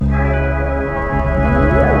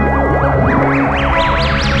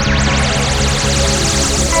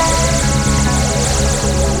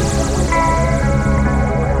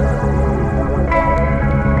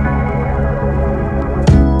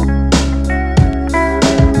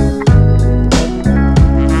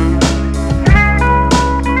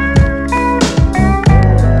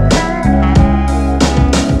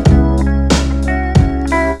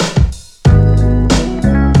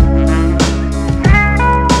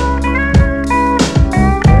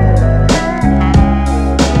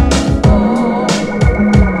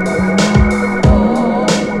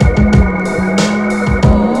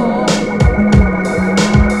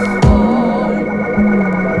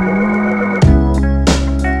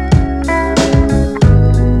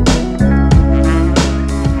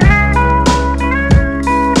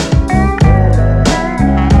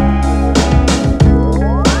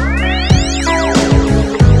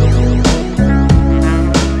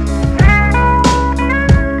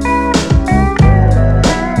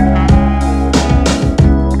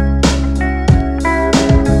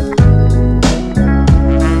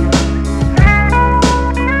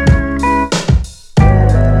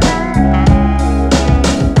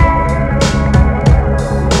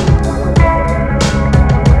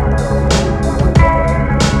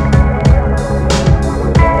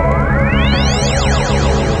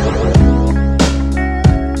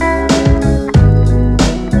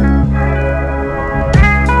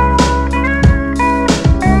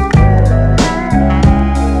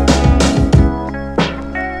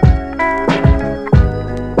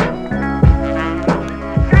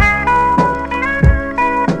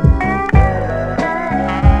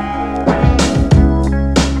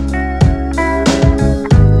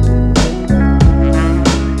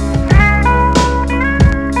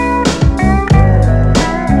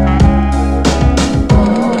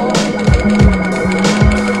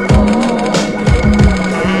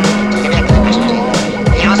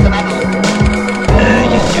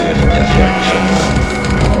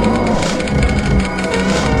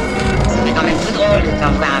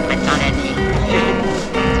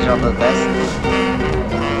vos gosses.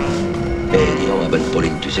 Eh, dis donc, bonne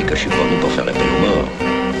Pauline, tu sais que je suis pas venu pour faire l'appel aux morts.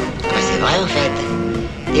 Ah, c'est vrai, au fait.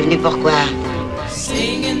 T'es venu pourquoi?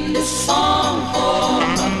 Singing this song for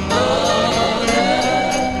my mother.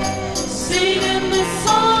 Singing this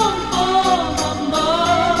song for my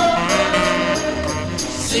mother.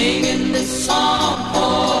 Singing this song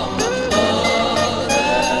for my mother.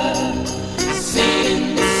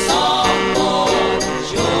 Singing this song for the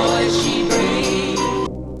joy she brings.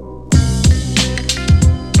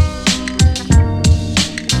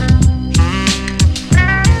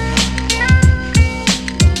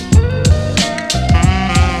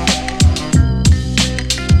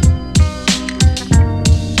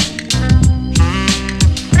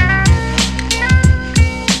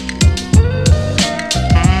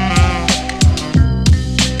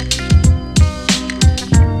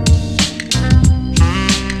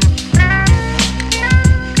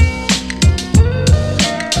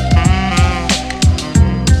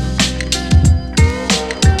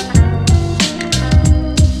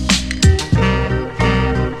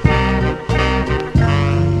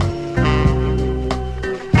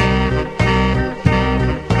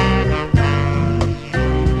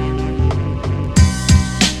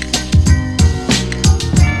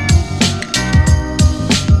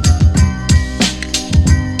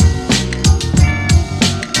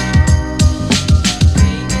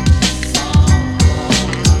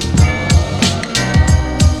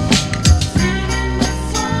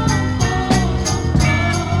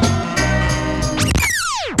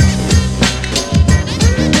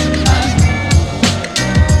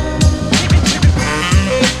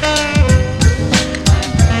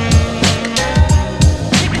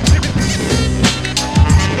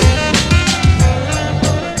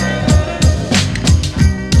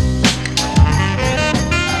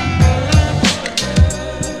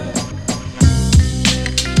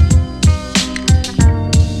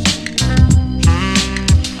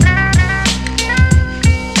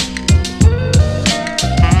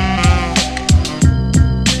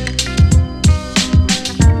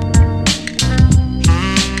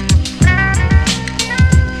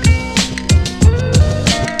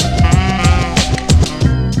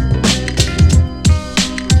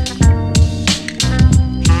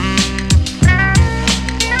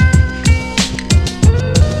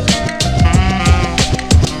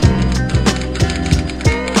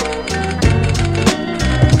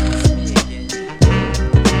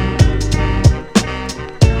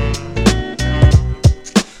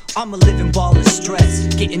 I'm a living ball of stress,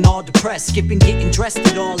 getting all depressed, skipping, getting dressed,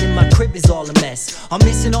 it all in my crib is all a mess. I'm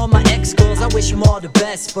missing all my ex-girls, I wish them all the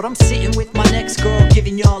best, but I'm sitting with my next girl,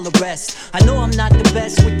 giving y'all a rest. I know I'm not the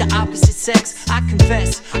best with the opposite sex, I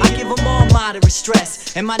confess, I give them all moderate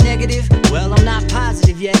stress. Am I negative? Well, I'm not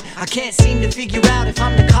positive yet, I can't seem to figure out if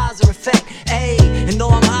I'm the cause or effect. Ayy, and though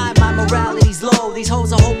I'm high, my morality's low, these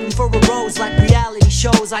hoes are hoping for a rose like reality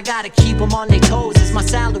shows. I gotta keep them on their toes as my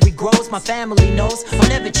salary grows, my family knows I'm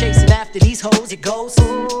never chasing after these hoes, it goes.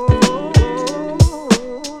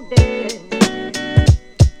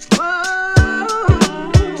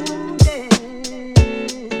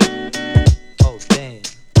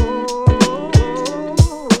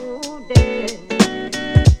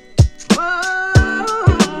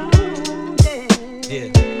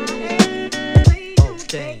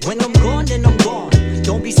 When I'm gone, then I'm gone.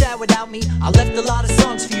 Don't be sad without me. I left a lot of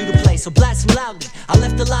songs for you to play, so blast them loudly. I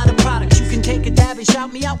left a lot of products. You can take a dab and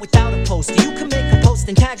shout me out without a poster. You can make a post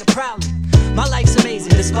and tag it proudly. My life's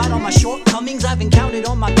amazing, despite all my shortcomings I've encountered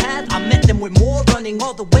on my path. I met them with more, running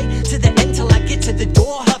all the way to the end till I get to the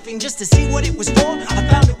door, huffing just to see what it was for. I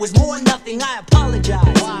found it was more nothing, I apologize.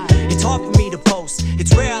 It's hard for me to post,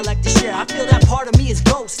 it's rare I like to share. I feel that part of me is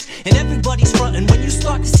ghost, and everybody's frontin'. When you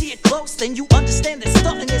start to see it close, then you understand that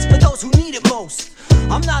stunting is for those who need it most.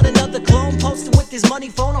 I'm not another clone posting with this money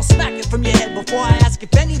phone. I'll smack it from your head before I ask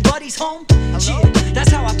if anybody's home. Yeah,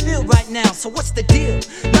 that's how I feel right now, so what's the deal?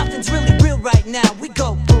 Nothing's really real right now, we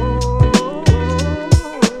go.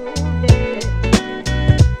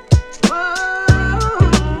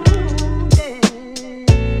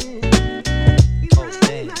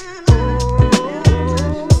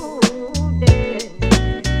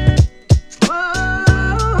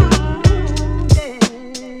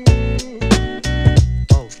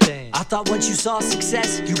 I thought once you saw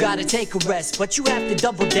success, you gotta take a rest. But you have to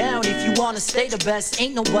double down if you wanna stay the best.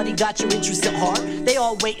 Ain't nobody got your interest at heart. They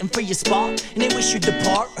all waiting for your spot, and they wish you'd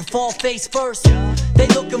depart or fall face first. They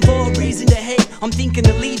looking for a reason to hate. I'm thinking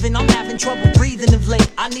of leaving, I'm having trouble breathing of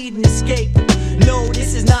late. I need an escape. No,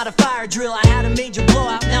 this is not a fire drill. I had a major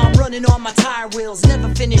blowout, now I'm running on my tire wheels. Never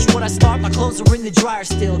finish what I start, my clothes are in the dryer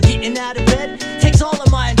still. Getting out of bed takes all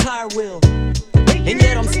of my entire will. And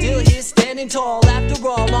yet I'm still here standing tall. After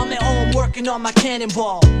all, I'm at home working on my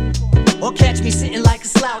cannonball. Or catch me sitting like a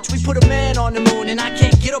slouch. We put a man on the moon and I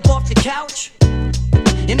can't get up off the couch.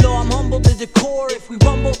 And though I'm humble to the core, if we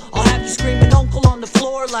rumble, I'll have you screaming uncle on the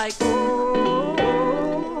floor like oh,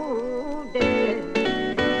 Dad.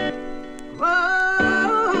 Oh,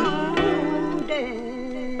 Dad.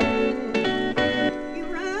 You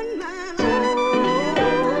run my life.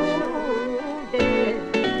 Oh, Dad.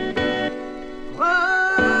 Oh,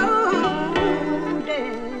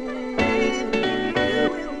 Dad. You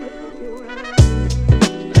will move you right.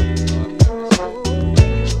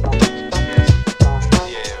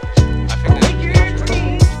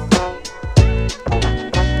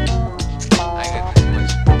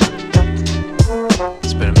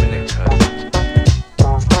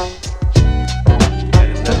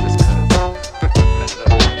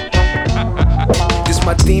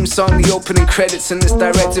 Theme song, the opening credits, and it's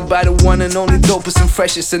directed by the one and only dopest and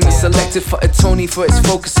freshest, and it's selected for a Tony for its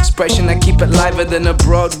focused expression. I keep it liver than a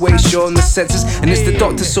Broadway show in the senses, and it's the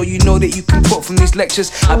doctor, so you know that you can quote from these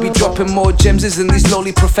lectures. I be dropping more gems than these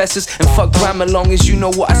lowly professors, and fuck grammar long as you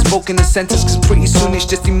know what I spoke in the sentence, cause pretty soon it's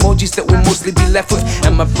just emojis that we'll mostly be left with.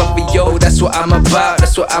 And my brother, yo, that's what I'm about,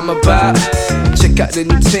 that's what I'm about. Check out the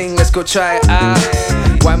new thing, let's go try it out.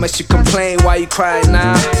 Why must you complain, why you crying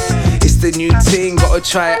now? It's the new thing, gotta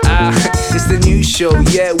try it out. It's the new show,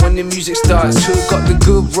 yeah, when the music starts. Who got the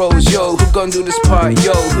good roles, yo? Who gon' do this part,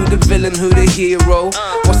 yo? Who the villain, who the hero?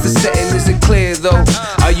 What's the setting, is it clear though?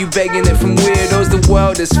 Are you begging it from weirdos? The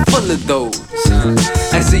world is full of those.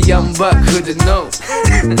 As a young buck, who'da known?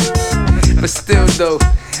 But still though,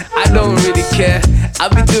 I don't really care. I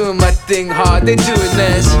be doing my thing hard, they doing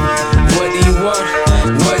theirs. What do you want?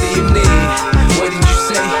 What do you need? What did you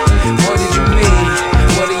say? What did you mean?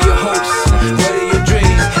 What are your hopes? What are your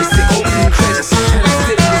dreams? It's the opening credits, and I'm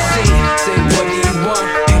still in the scene. Say, what do you want?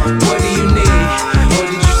 What do you need? What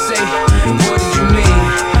did you say? What did you mean?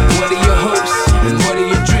 What are your hopes? What are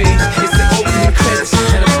your dreams? It's the opening credits,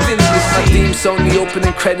 and I'm still in the scene. My theme song, the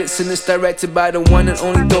opening credits, and it's directed by the one and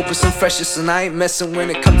only dopest and freshest. And I ain't messing when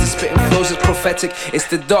it comes to spitting flows, it's prophetic. It's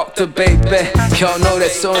the doctor, baby. Y'all know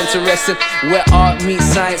that's so interesting. Where art meets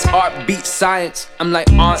science, art beats science. I'm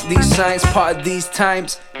like, aren't these signs part of these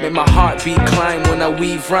times? Make my heartbeat climb when I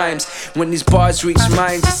weave rhymes. When these bars reach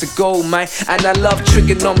minds, it's a gold mine. And I love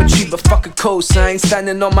trigonometry, but fuck a cosine.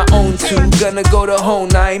 Standing on my own too, gonna go the whole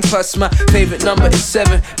 9. Plus my favorite number is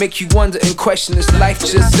 7. Make you wonder and question, is life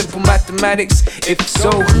just simple mathematics? If so,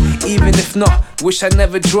 even if not, wish I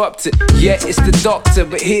never dropped it. Yeah, it's the doctor,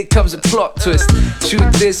 but here comes a plot twist.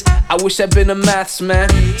 Truth is, I wish I'd been a maths man.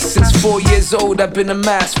 Since 4 years old, I've been a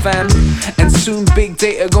maths fan. And soon big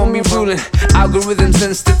data gon' be ruling. Algorithms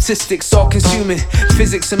and statistics all consuming.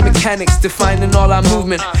 Physics and mechanics defining all our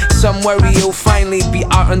movement. Some worry it'll finally be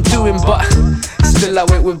our undoing, but still I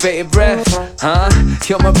wait with bated breath.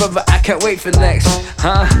 You're my brother, I can't wait for next.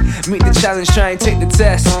 Meet the challenge, try and take the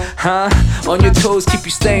test. On your toes, keep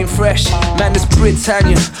you staying fresh. Man, this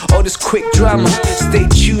Britannia, all this quick drama. Stay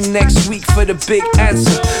tuned next week for the big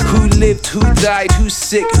answer. Who lived, who died, who's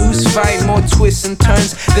sick, who's fine? More twists and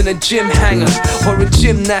turns than a gym hanger or a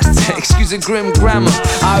gymnast. Excuse the grim grammar.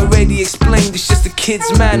 I already explained, it's just a kid's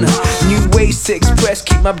manner. New ways to express,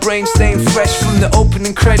 keep my brain staying fresh. From the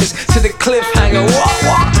opening credits to the cliffhanger.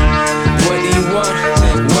 What do you want?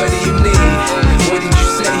 What do you need? What did you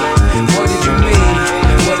say? What did you mean?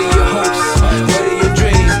 What are your hopes? What are your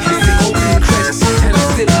dreams? It's the opening credits, and I'm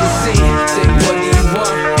still in the scene. Say, what do you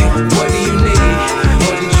want? What do you need?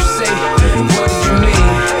 What did you say? What did you mean?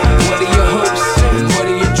 What are your hopes? What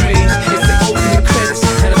are your dreams? It's the opening credits,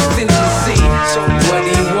 and I'm still in the scene. So what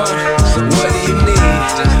do you want? What do you need?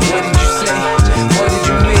 What did you say? What did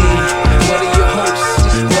you mean? What are your hopes?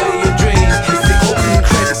 What are your dreams? It's the opening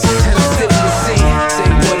credits, and I'm still in the scene.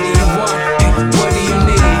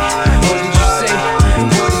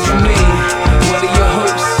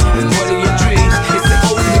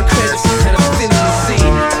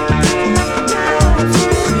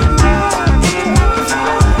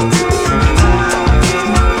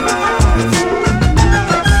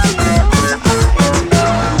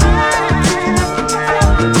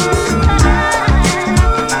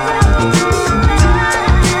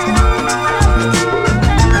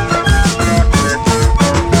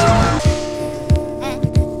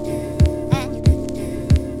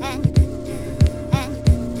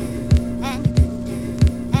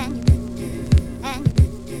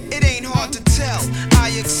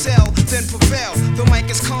 I excel, then prevail. The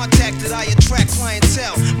mic is contacted, I attract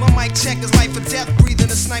clientele. My mic check is life or death,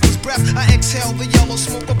 breathing a sniper's breath. I exhale the yellow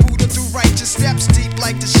smoke, a Buddha through righteous steps, deep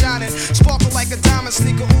like the shining. Sparkle like a diamond,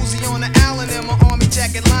 sneaker Uzi on the island. And my army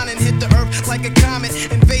jacket lining hit the earth like a comet.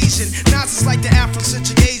 Invasion, Nazis like the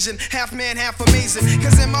Afrocentric Asian. Half man, half amazing.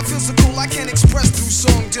 Cause in my physical I can express through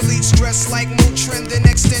song. Delete stress like Motrin, then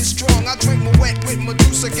extend strong. I drink my wet with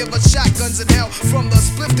Medusa, give her shotguns in hell. From the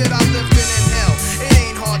split that I lived in hell. It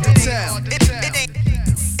ain't hard to tell. It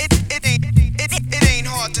ain't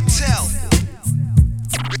hard to tell.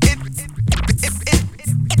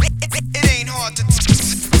 It ain't hard to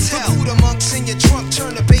tell. The Buddha monks in your trunk,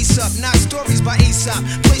 turn the bass up. Not stories by Aesop.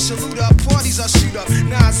 Place your loot up, parties I shoot up.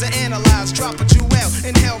 Nas I analyze, drop a jewel.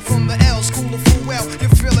 Inhale from the L, school of full well. You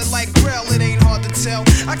feel it like Braille, it ain't hard to tell.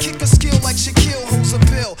 I kick a skill like Shaquille holds a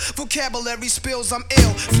pill. Vocabulary spills, I'm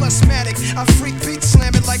ill. Plusmatic, I freak beat,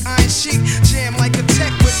 slam it like iron sheet. Jam like a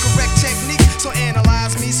tech with correct technique. So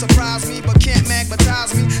analyze me, surprise me, but can't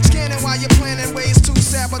magnetize me. Scanning while you're planning ways to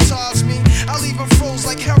sabotage me. I leave them froze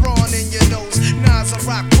like heroin in your nose. Nas I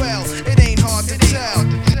rock well, it ain't hard to tell.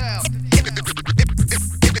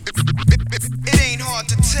 It ain't hard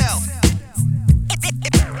to tell.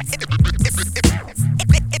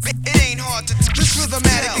 It ain't hard to tell. This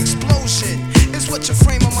rhythmatic explosion is what your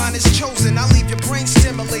frame of mind is chosen. I leave your brain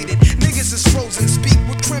stimulated. Niggas is frozen. Speak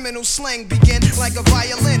with criminal slang. Begin like a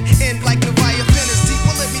violin. End like Leviathan is deep.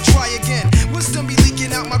 Well, let me try again. Wisdom be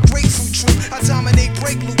leaking out my grapefruit truth. I dominate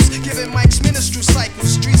break loops. Giving mics ministry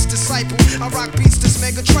cycles. Streets disciple. I rock beats that's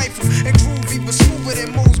mega trifle. And groove even smoother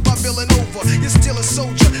than moves by Villanova. You're still a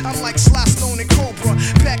soldier. I'm like Sly Stone and Cobra.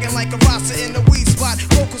 Packing like a Rasta in the weed spot.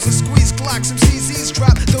 Vocals are squeeze clocks. Some CZs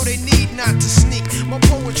drop. Though they need not to sneak. My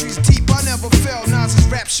poetry's deep. I never fell. Nas's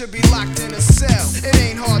rap should be locked in a cell. It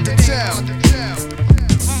ain't hard to tell.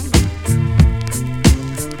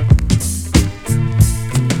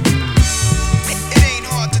 It ain't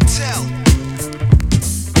hard to tell.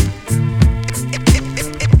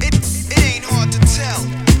 It ain't hard to tell.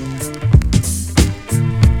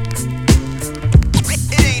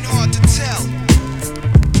 It ain't hard to tell.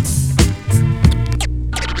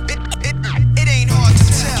 It ain't hard to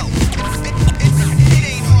tell. It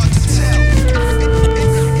ain't hard to tell.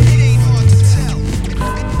 It ain't hard to tell.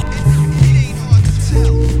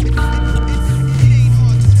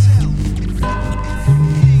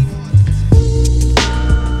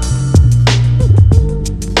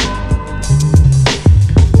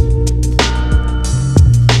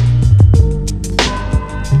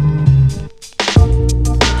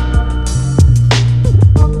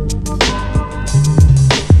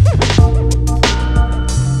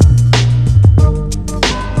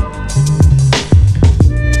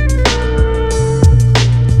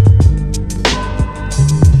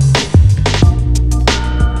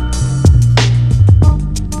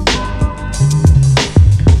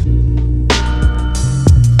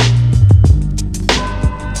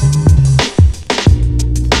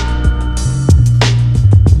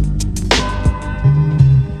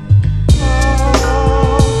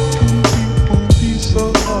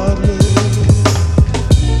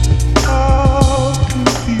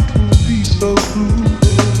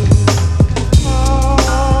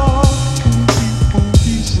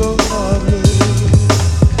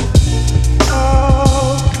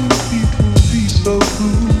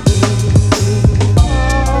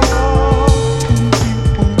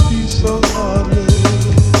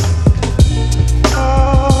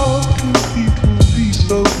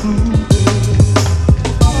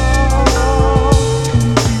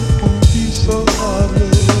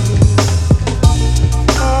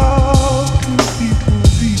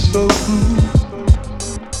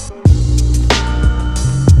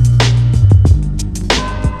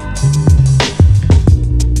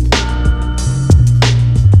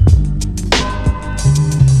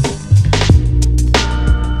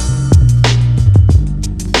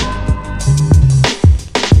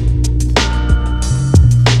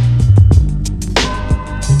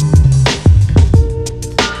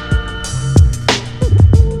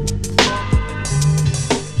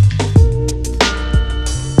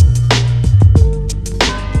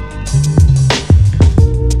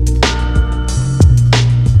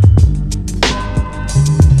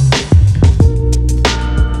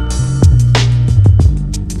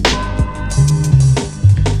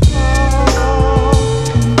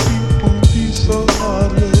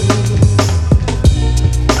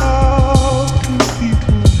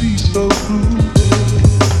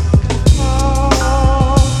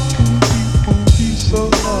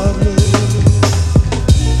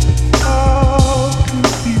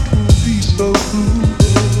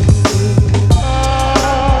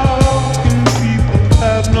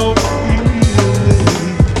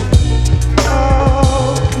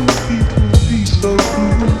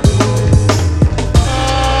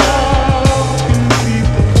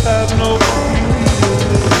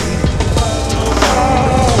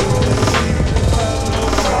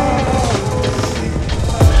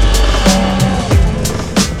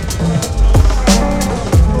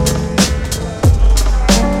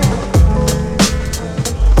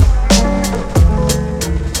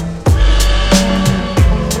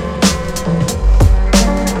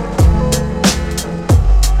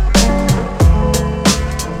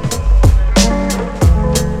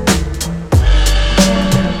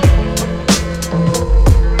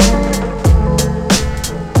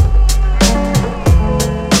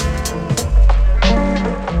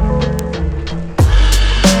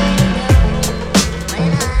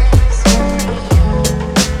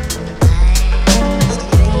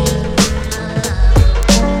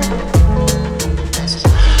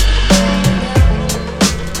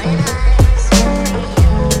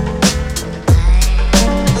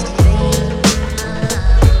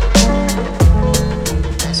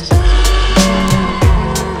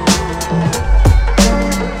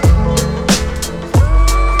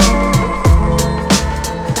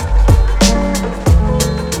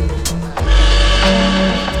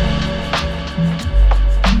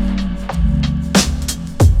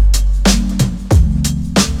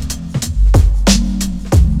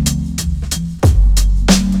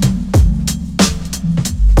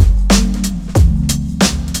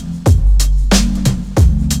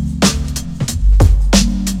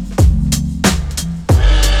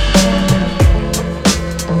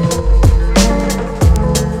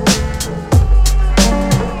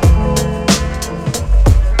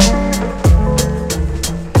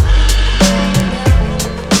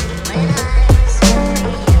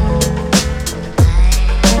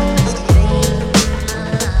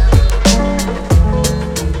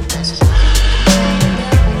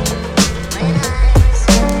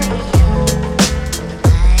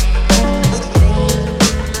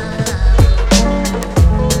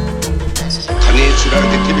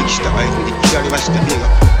 した兵が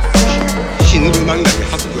死ぬる間際に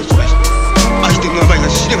白衣を着まして相手の名前が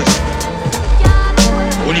知れました。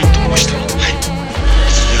5人と申した。はい。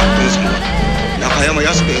父や殿様は中山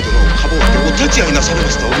安兵衛殿をかぼうてお立ち会いなされま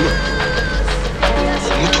した折よ。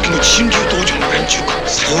この時の神龍道場の連中か。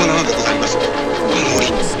さようならでございます。折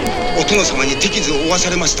お殿様に手傷を負わさ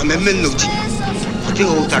れました面々のうちに小手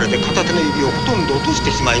を打たれて片手の指をほとんど落として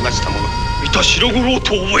しまいましたもの。いた白五郎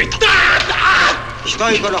と覚えた。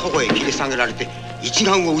額から頬へ切り下げられて一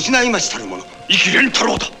眼を失いましたるもの。生きれん太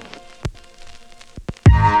郎だ。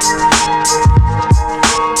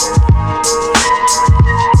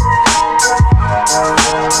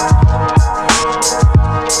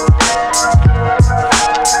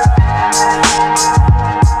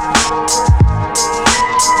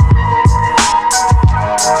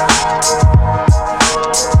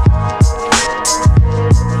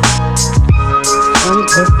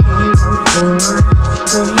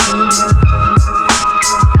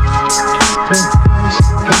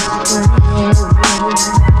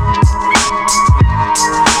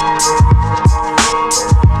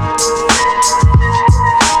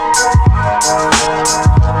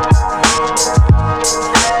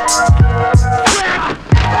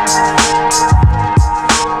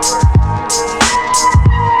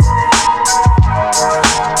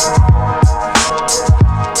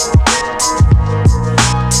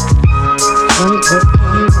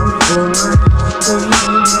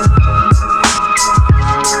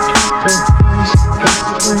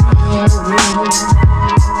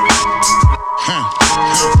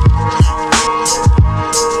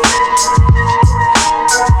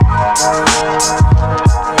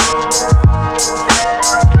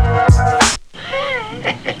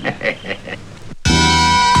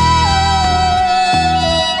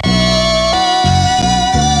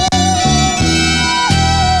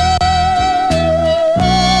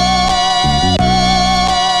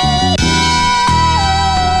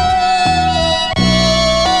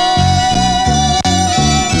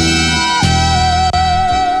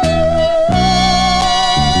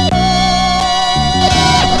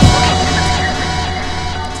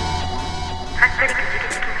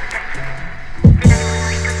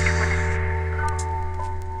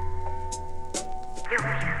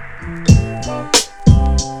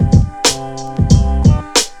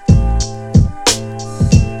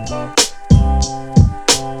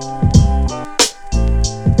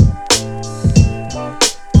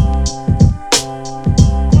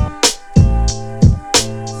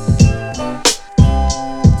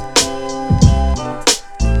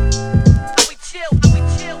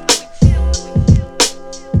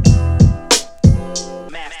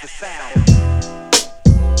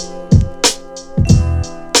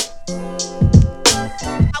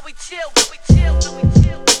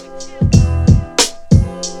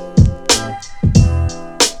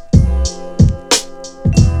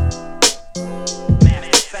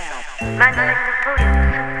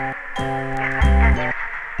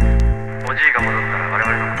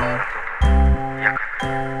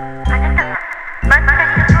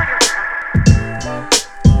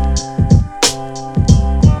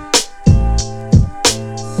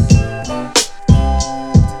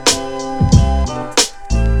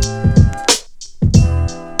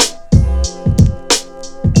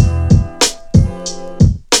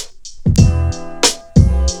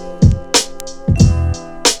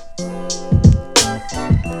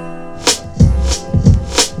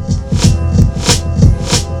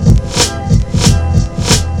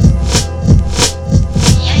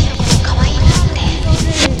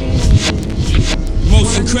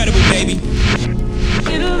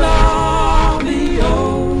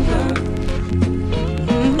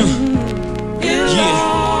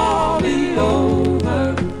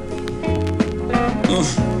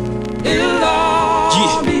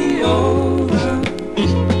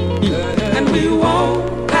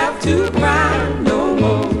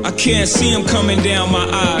Can't see him coming down my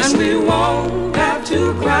eyes, and we won't have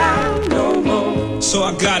to cry no more. So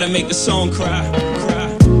I gotta make the song cry,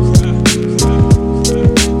 cry, cry, cry, cry.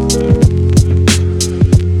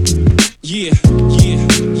 Yeah, yeah,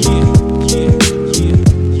 yeah, yeah, yeah,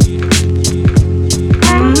 yeah,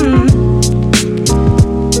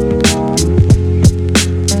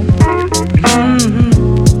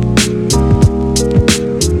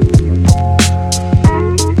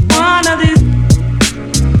 One of these.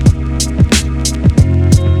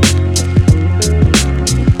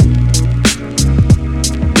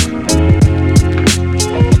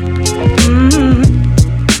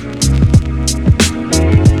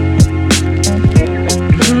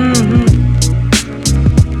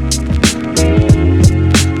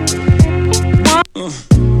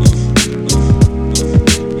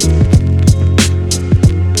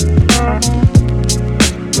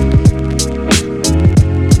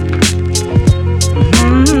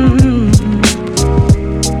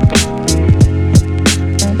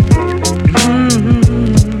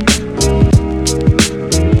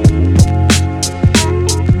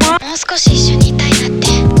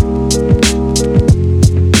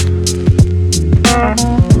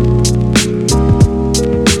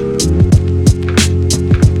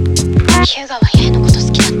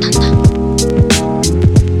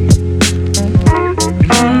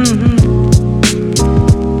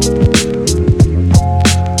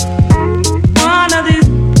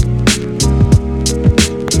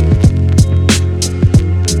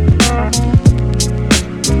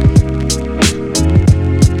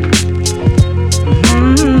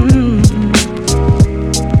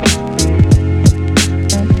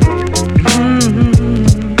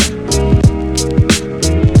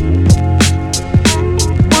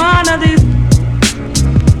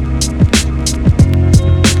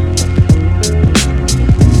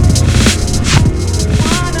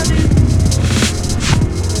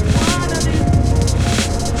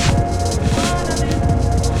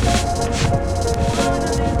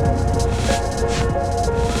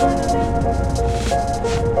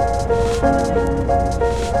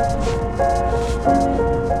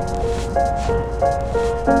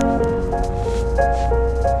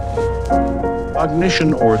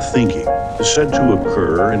 Cognition or thinking is said to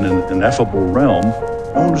occur in an ineffable realm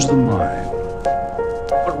known as the mind.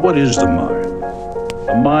 But what is the mind?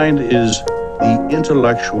 The mind is the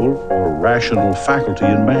intellectual or rational faculty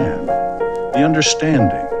in man, the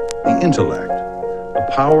understanding, the intellect,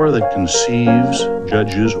 the power that conceives,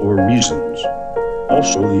 judges, or reasons,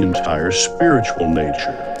 also the entire spiritual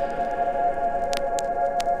nature.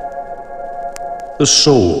 The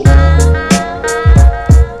soul.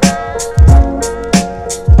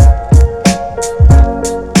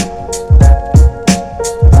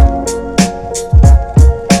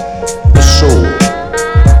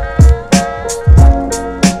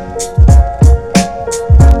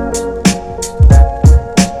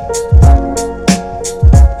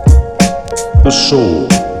 The soul.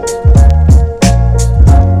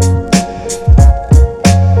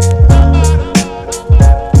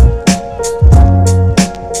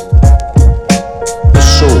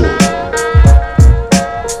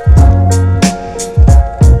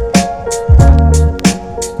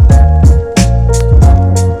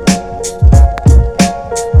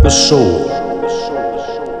 The soul.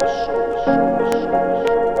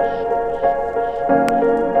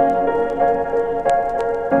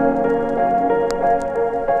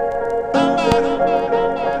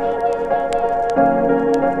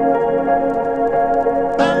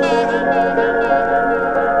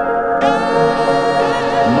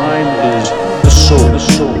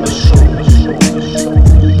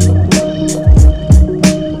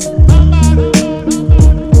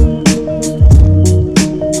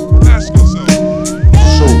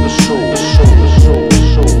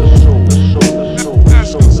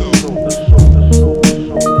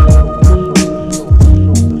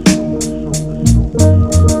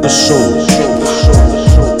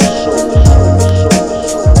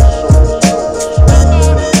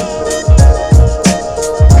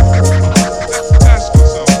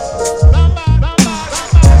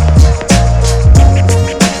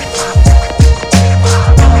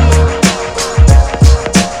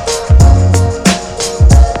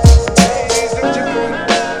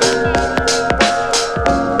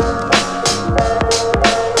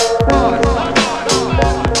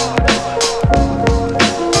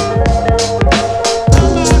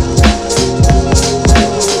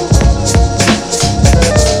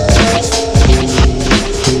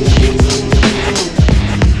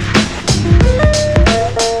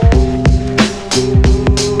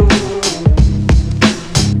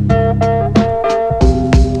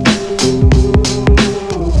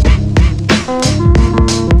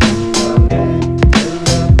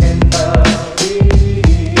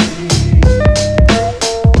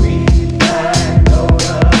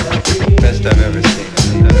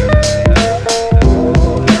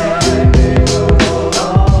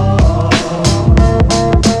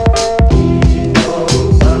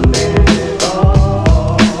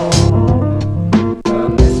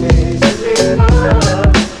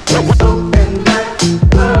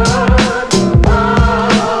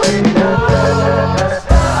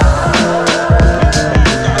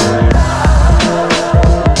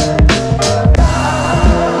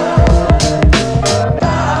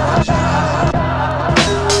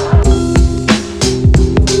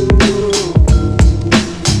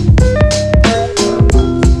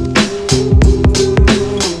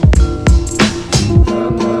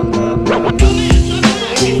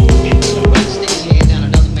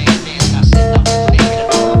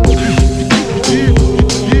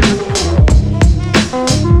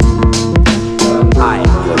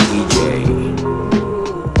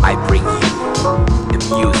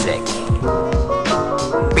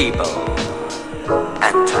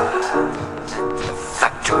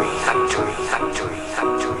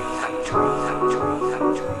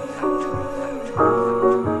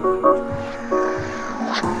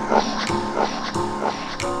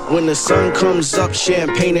 When the sun comes up,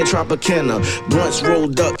 champagne and Tropicana, blunts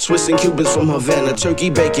rolled up, twisting Cubans from Havana, turkey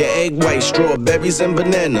bacon, egg white, strawberries and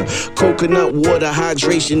banana, coconut water,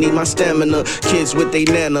 hydration, need my stamina, kids with they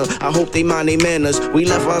nana, I hope they mind they manners, we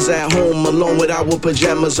left ours at home alone with our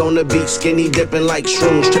pajamas on the beach, skinny dipping like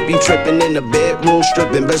shrooms, trippy tripping in the bedroom,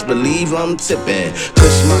 stripping, best believe I'm tipping,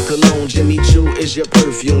 Kush my cologne, Jimmy Choo is your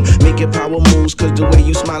perfume, making power moves, cause the way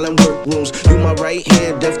you smile in workrooms, you my right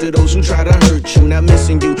hand, deaf to those who try to hurt you, not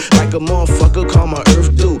missing you, like a motherfucker, call my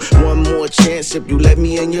earth due. One more chance if you let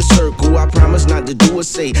me in your circle. I promise not to do or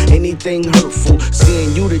say anything hurtful.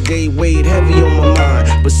 Seeing you today weighed heavy on my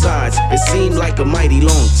mind. Besides, it seemed like a mighty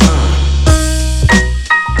long time.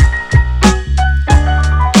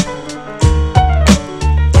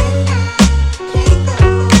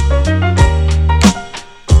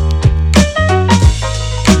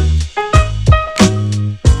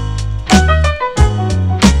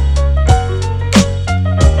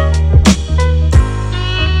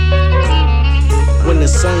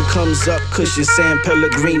 cushion, San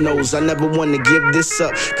Pellegrinos. I never wanna give this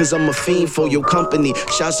up, cause I'm a fiend for your company.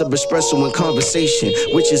 Shots of espresso and conversation,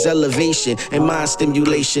 which is elevation and mind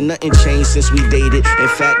stimulation. Nothing changed since we dated. In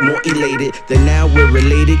fact, more elated than now we're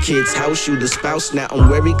related. Kids, house you the spouse. Now I'm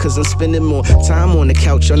worried cause I'm spending more time on the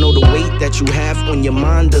couch. I know the weight that you have on your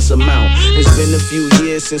mind does amount. It's been a few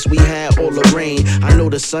years since we had all the rain. I know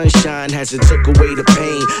the sunshine hasn't took away the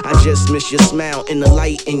pain. I just miss your smile and the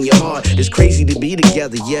light in your heart. It's crazy to be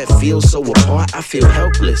together yet feel so apart. I feel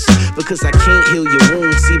helpless because I can't heal your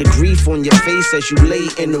wound. See the grief on your face as you lay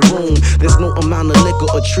in the room. There's no amount of liquor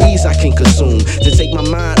or trees I can consume to take my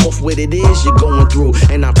mind off what it is you're going through.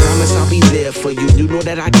 And I promise I'll be there for you. You know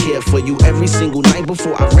that I care for you. Every single night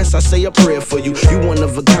before I rest I say a prayer for you. You one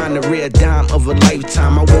of a kind, a rare dime of a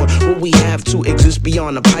lifetime. I want what we have to exist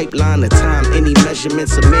beyond the pipeline of time. Any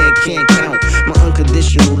measurements a man can't count. My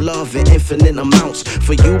unconditional love in infinite amounts.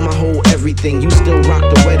 For you my whole everything. You still rock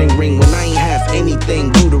the wedding ring when I ain't have anything.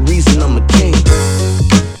 You the reason I'm a king.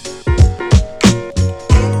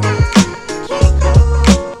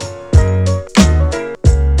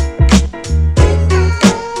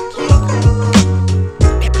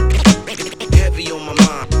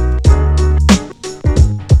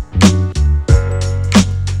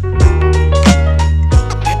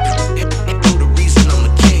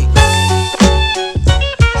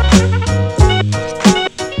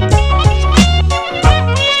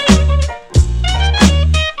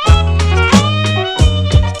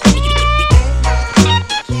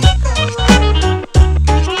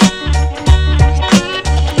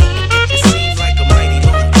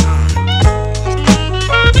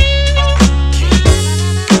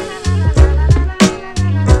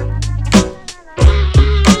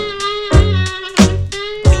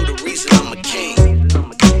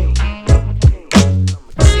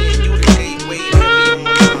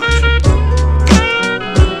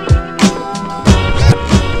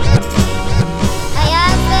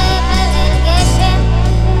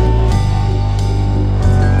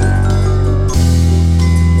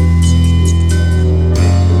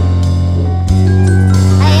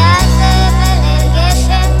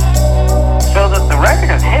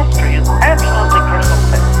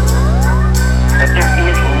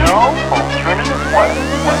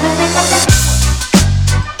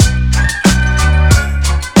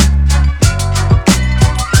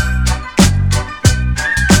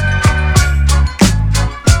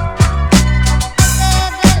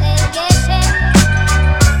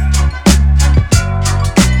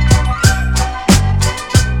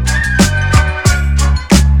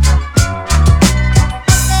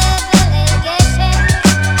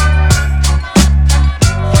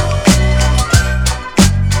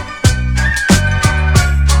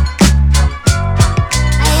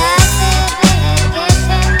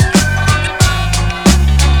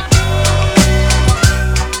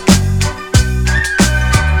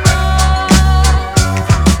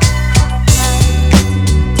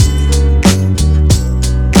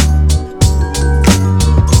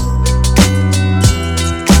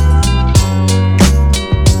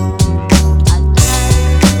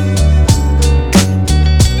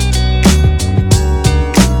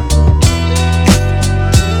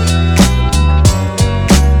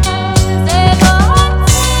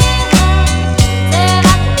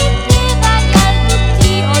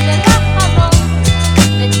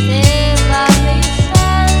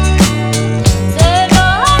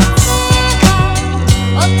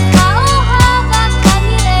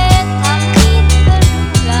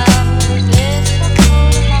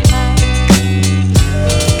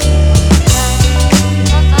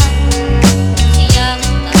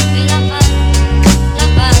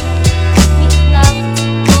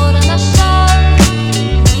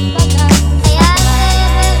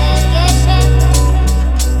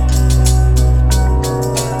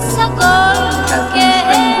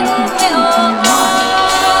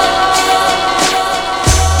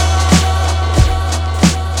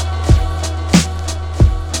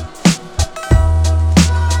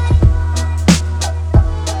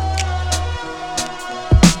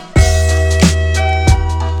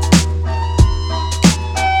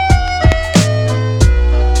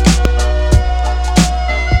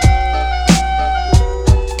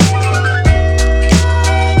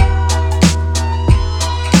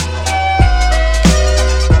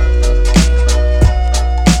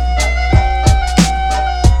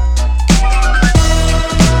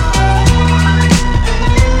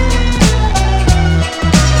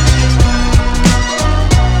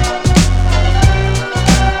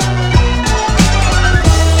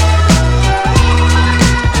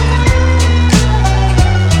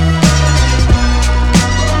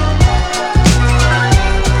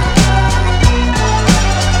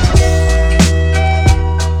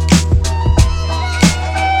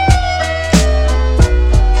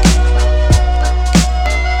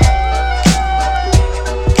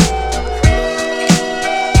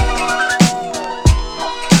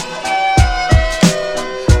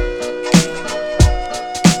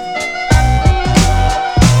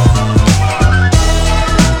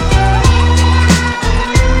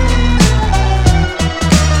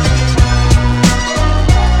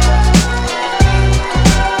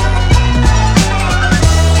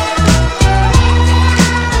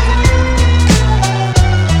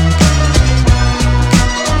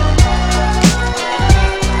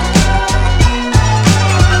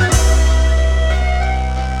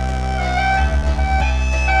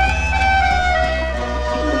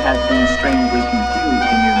 strangely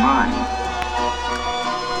confused in your mind.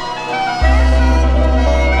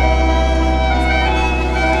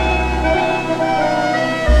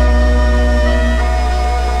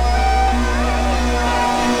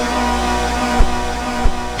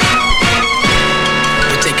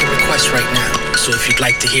 Right now. So if you'd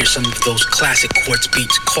like to hear some of those classic Kuartz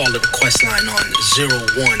beats, call the request line on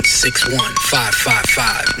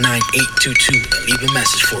 0161-555-9822 and leave a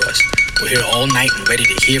message for us. We're here all night and ready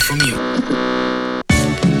to hear from you.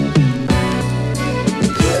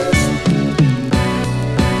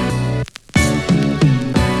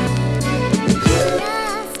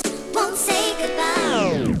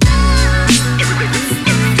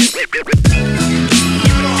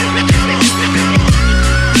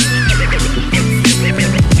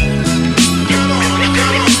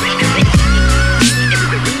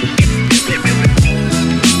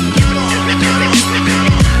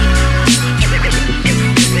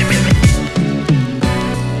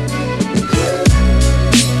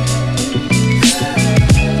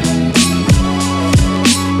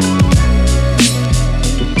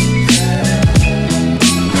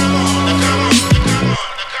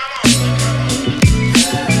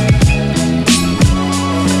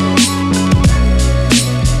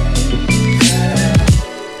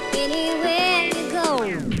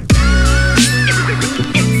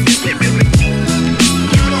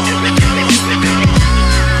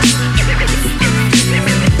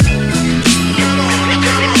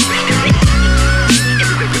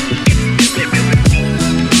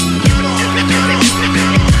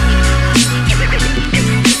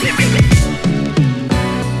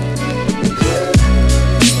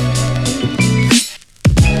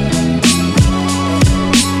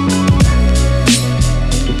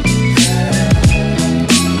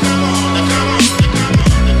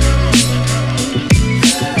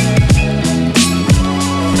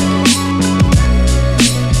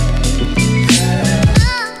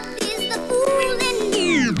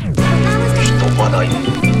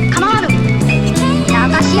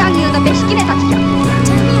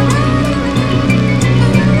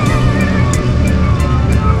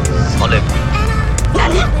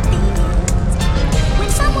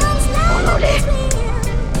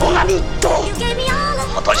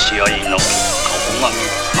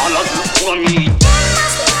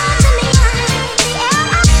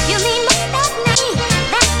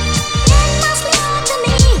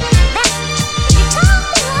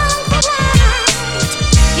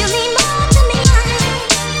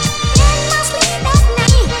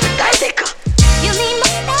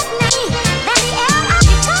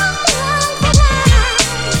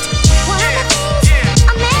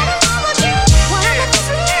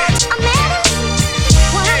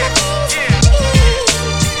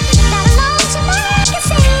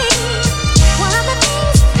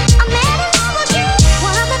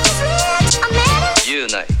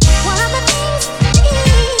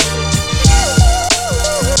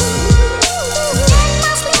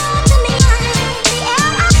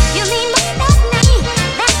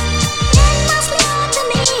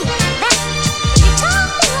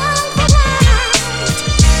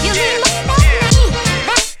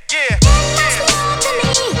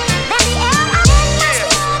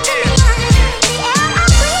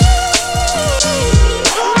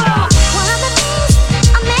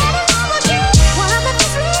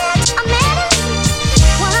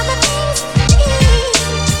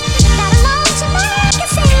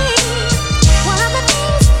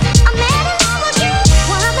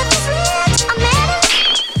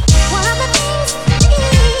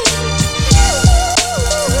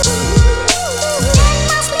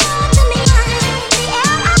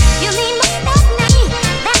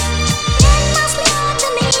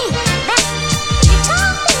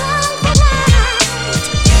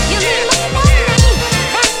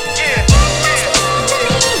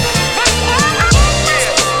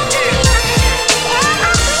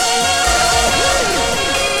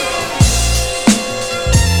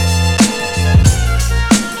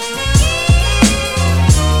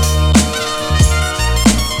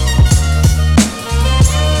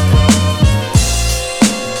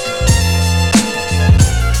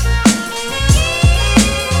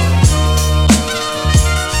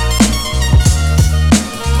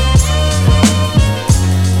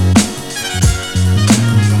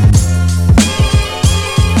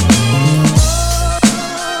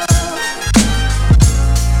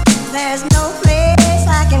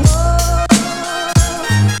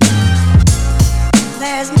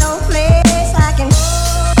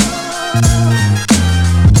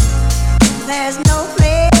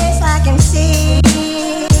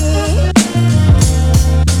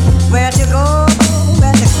 Where to go,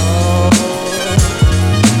 where to go.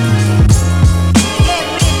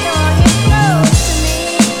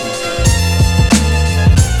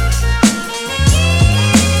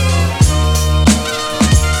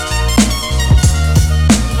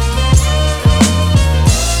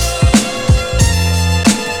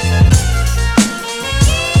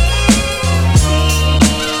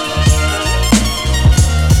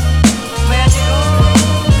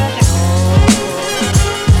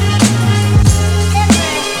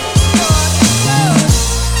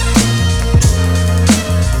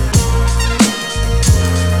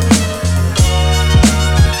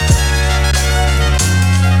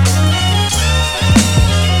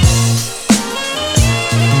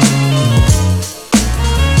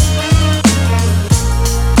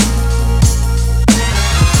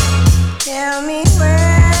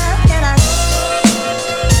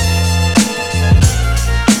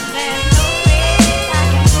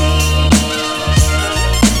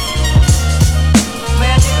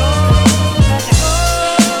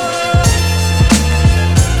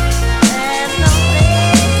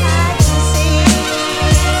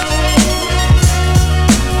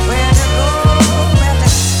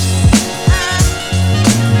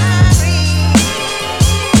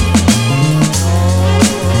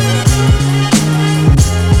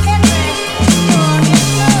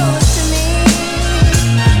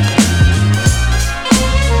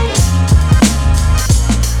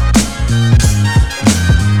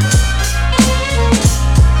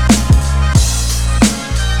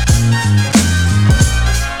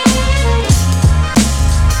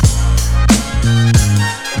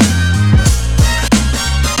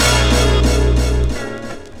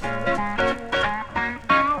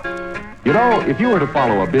 Now, if you were to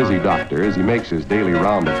follow a busy doctor as he makes his daily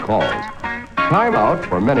round of calls, time out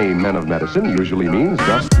for many men of medicine usually means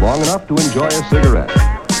just long enough to enjoy a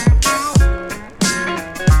cigarette.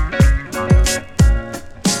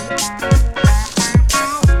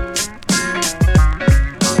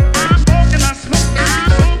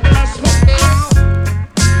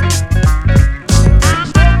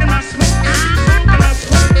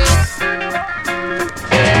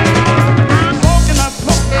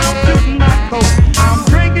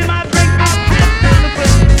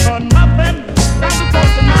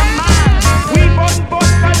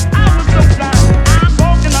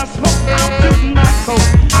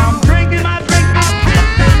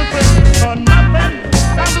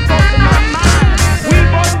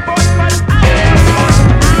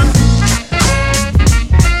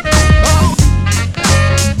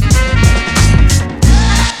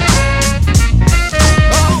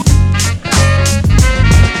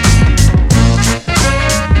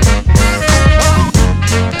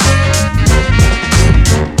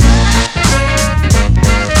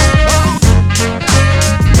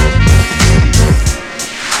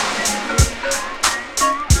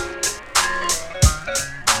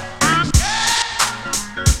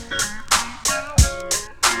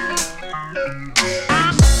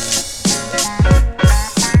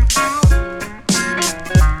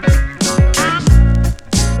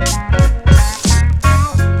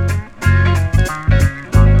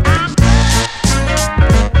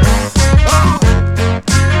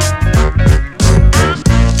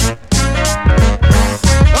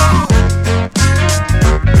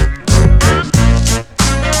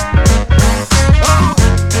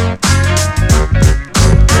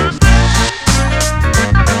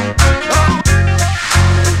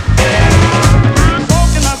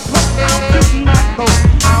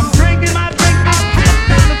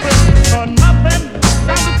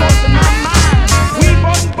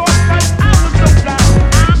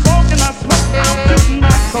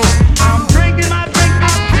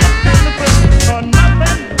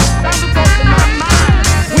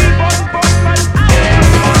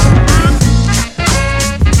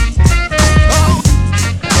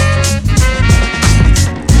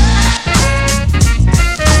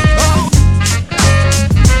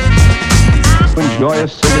 Enjoy a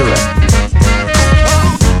cigarette.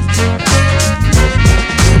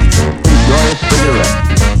 Enjoy a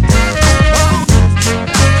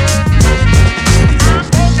cigarette.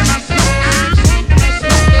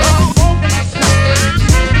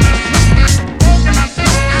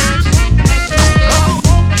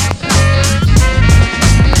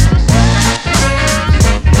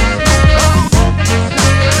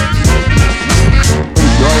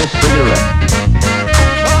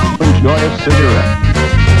 Enjoy a cigarette.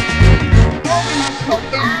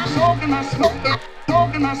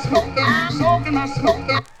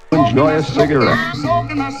 Enjoy a cigarette.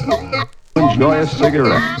 Enjoy a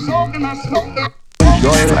cigarette.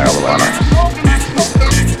 Enjoy marijuana.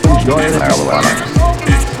 Enjoy marijuana.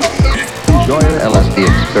 Enjoy an LSD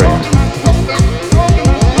experience.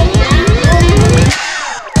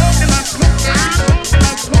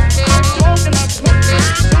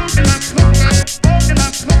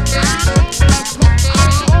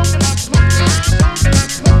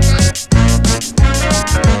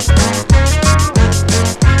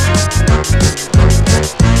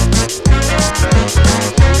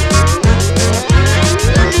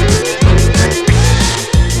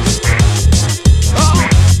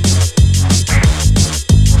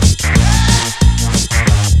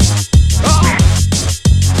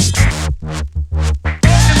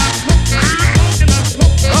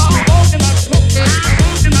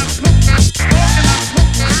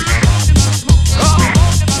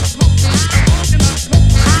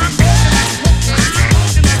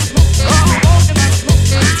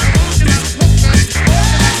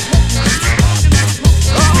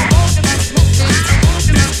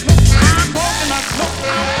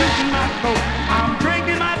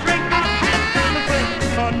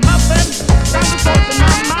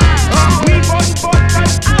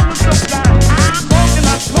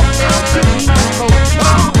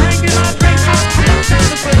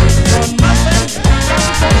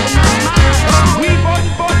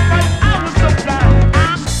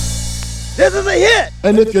 This is a hit.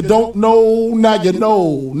 And if you don't know, now you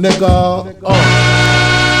know, nigga.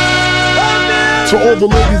 To all the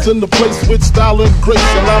ladies in the place with style and grace,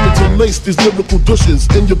 allow me to lace these lyrical douches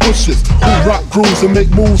in your bushes. Who rock grooves and make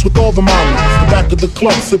moves with all the mommies. The back of the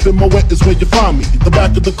club, sipping Moet is where you find me. The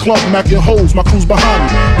back of the club, macking hoes, my crew's behind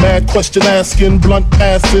me. Mad question asking, blunt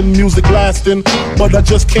passing, music lasting. But I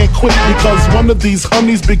just can't quit because one of these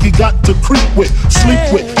honeys Biggie got to creep with, sleep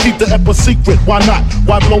with, keep the ep a secret. Why not?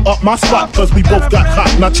 Why blow up my spot? Cause we both got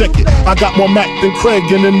hot. Now check it. I got more Mac than Craig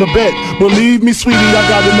and in the bed. Believe me, sweetie, I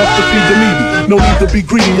got enough to feed the needy. No need to be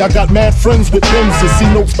greedy. I got mad friends with pens and see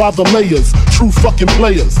notes by the layers. True fucking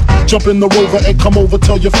players. Jump in the Rover and come over.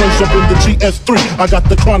 Tell your friends jump in the GS3. I got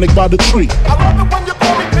the chronic by the tree. I love it when you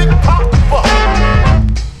call me Big Papa.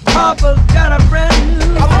 Papa's got a brand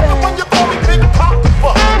new bag. I love it when you call me Big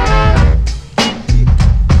Papa.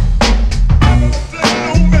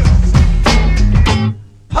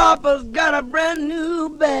 Papa's got a brand new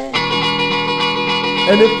bag.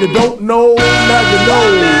 And if you don't know, now you know,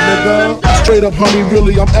 nigga. Straight up, honey,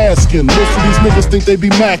 really, I'm asking. Most of these niggas think they be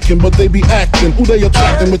macking, but they be acting. Who they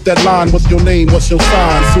attracting with that line? What's your name? What's your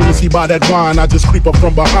sign? Soon as he buy that wine, I just creep up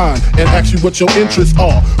from behind and ask you what your interests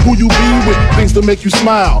are. Who you be with? Things to make you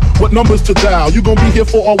smile. What numbers to dial? You gon' be here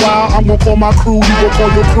for a while. I'm gon' call my crew. You gon'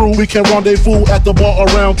 call your crew. We can rendezvous at the bar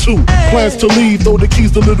around 2. Plans to leave, throw the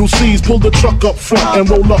keys to little C's. Pull the truck up front and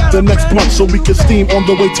roll up the next blunt so we can steam on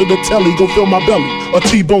the way to the telly. Go fill my belly. A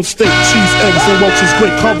T-bone steak, cheese, eggs, and Welch's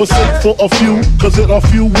great. Conversate for a few, cause in a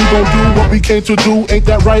few we gon' do what we came to do. Ain't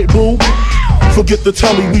that right, boo? Forget the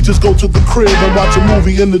telly, we just go to the crib and watch a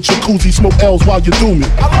movie in the jacuzzi, smoke L's while you do me.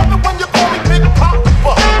 I love it when you call me Big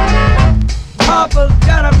Papa. Papa's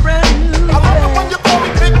got a brand new bag. I love it when you call me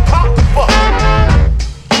Big Papa.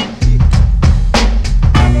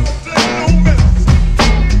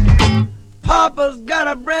 Papa's got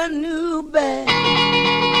a brand new bag.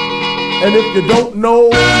 And if you don't know,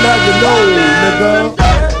 now you know,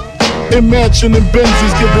 nigga. Imagining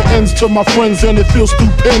Benzes giving ends to my friends and it feels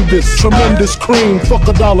stupendous. Tremendous cream, fuck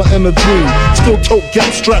 $1 and a dream. Still tote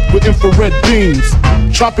gas strapped with infrared beams.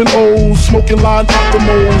 Chopping O's, smoking line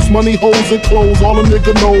optimals. Money, hoes, and clothes, all a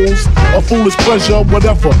nigga knows. A foolish pleasure,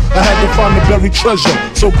 whatever. I had to find the buried treasure,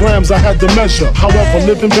 so grams I had to measure. However,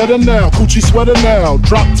 living better now, coochie sweater now.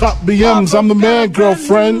 Drop top BMs, I'm the man,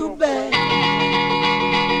 girlfriend.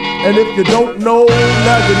 And if you don't know,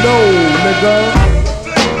 now you know, nigga.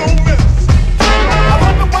 I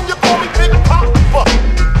love it when you call me Big Papa.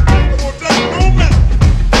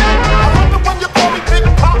 I love it when you call me Big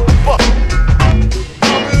Papa.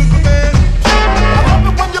 I love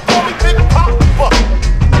it when you call me Big Papa.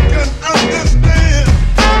 I understand.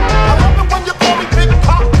 I love it when you call me Big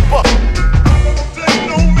Papa.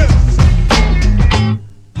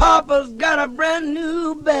 Papa's got a brand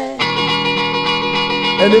new bag.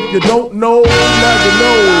 And if you don't know, now you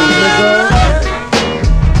know, nigga.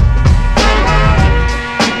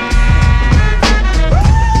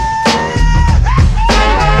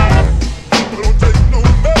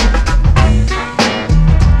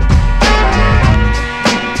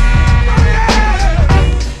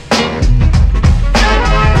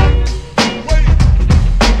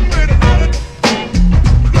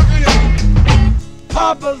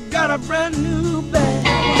 Papa's got a brand new bag.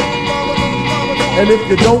 And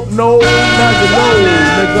if you don't know, now you know, nigga. Don't know, now you know,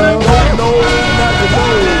 nigga. Don't know, now you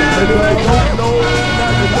know, nigga. Don't know, now you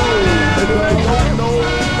know, nigga.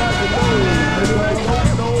 Don't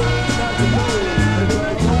know, now you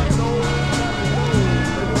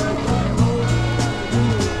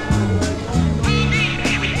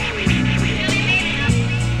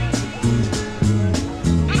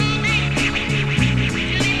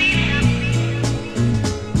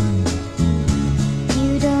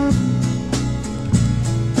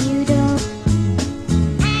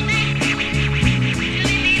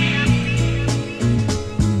know,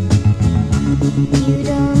 You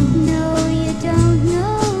don't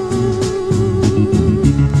know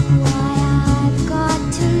why I've got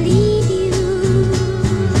to leave you.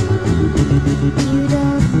 You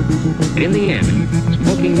don't. In the end,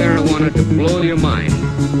 smoking marijuana to blow your mind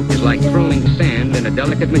is like throwing sand in a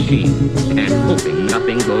delicate machine and hoping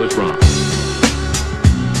nothing goes wrong.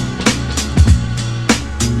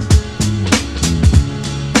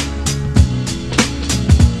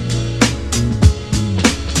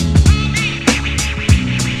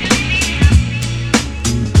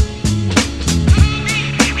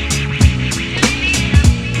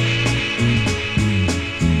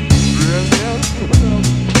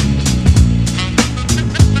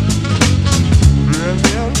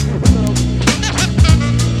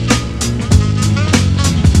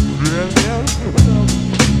 yeah.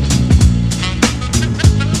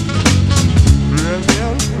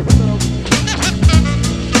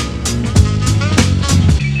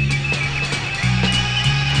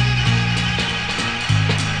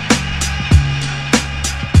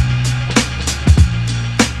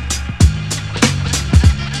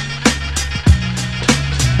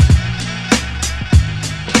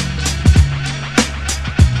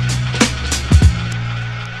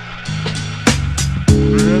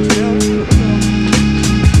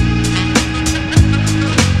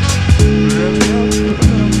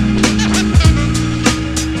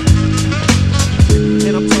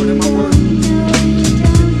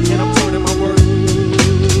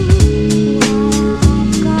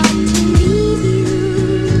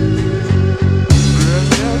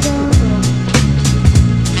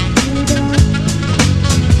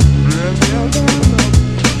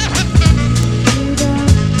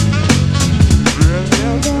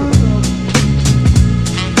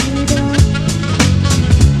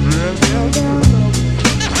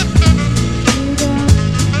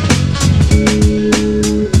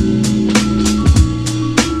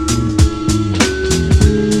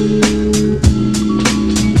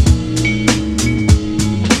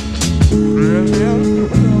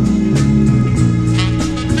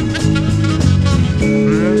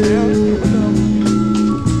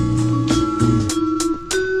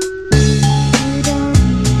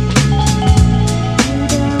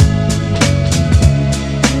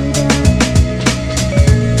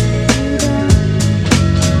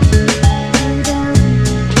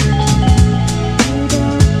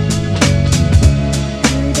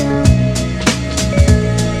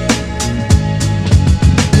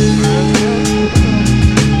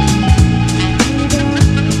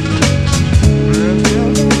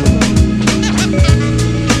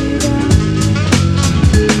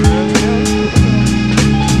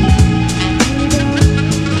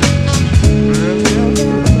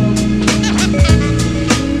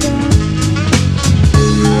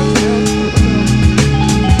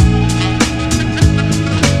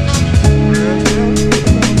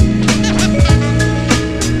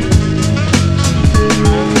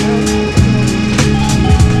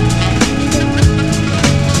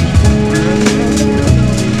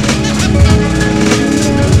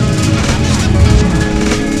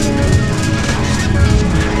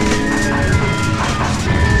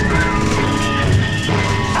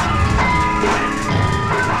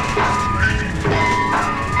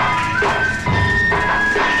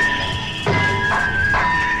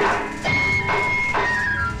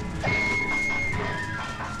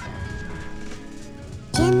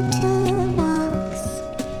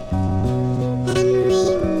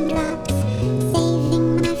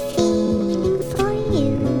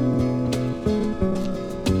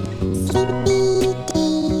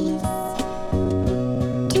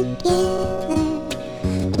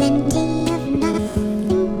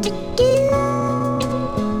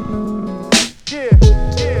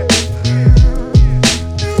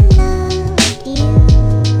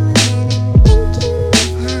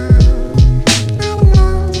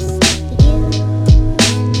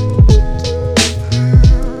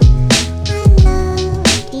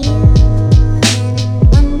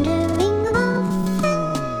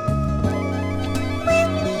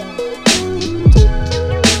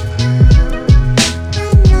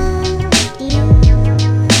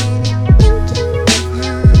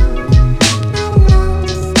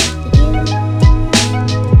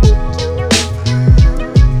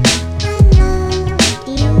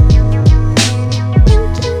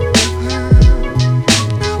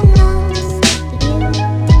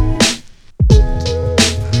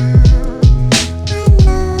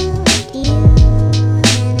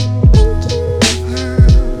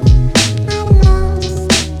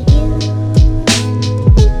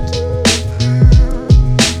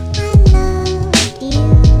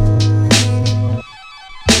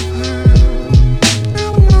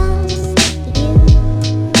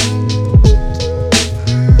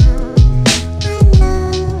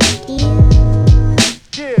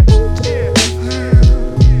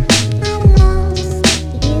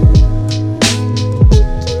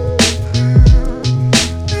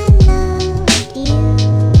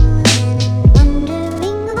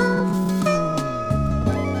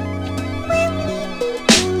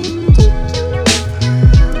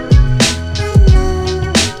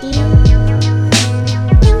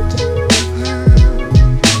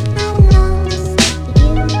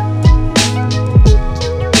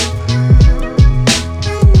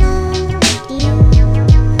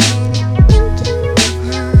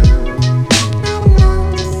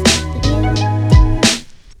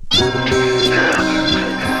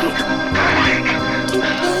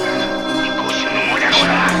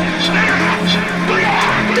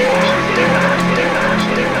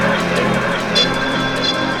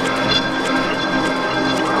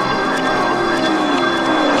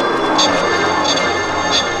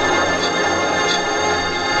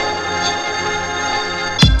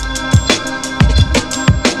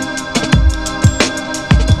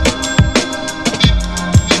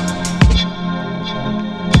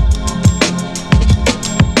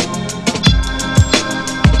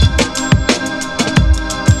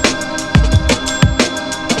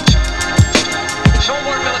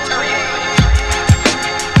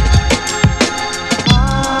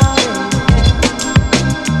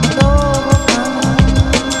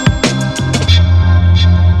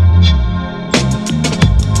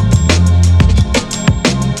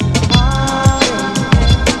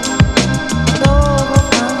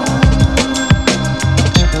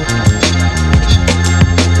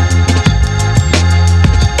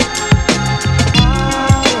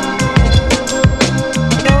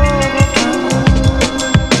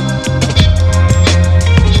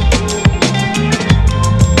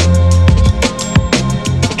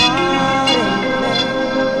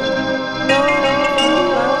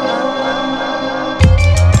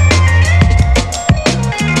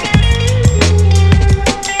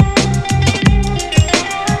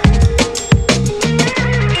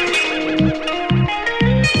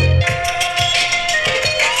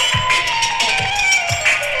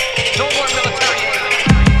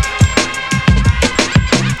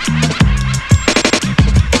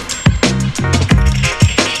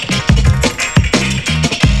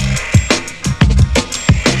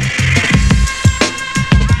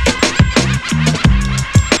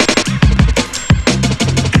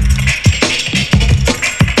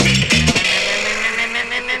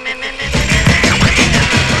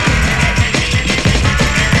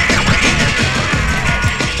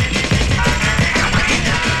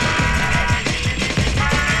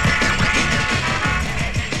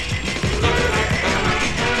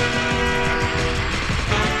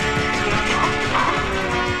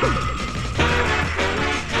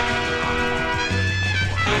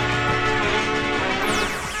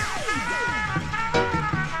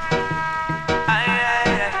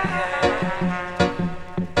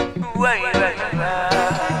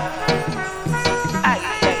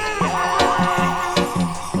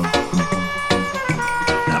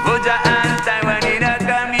 Navuja and Taiwan in a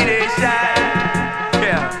combination.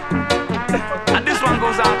 Yeah. And this one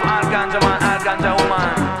goes out to all ganja man, all ganja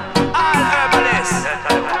woman, all herbalists.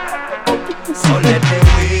 So let the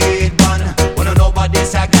weed burn. Wanna know about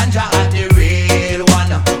this a ganja and the real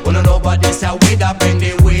one. Wanna know about this a weed that bring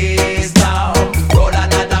the ways down. Roll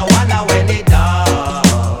another one when it down.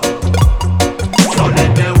 So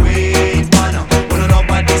let the weed burn. Wanna know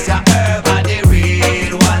about this a herb and the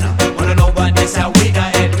real one. Wanna know about this a weed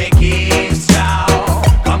that help me keep strong.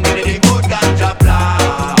 Come give me the good ganja plan.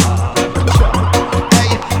 Hey,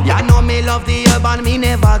 you know me love the herb and me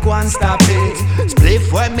never go and stop it.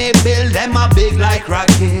 Spliff when me build them a big like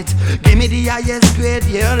rocket. Give me the highest grade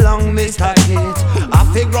year long me stack it. I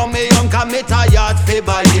figure me young can me tired fi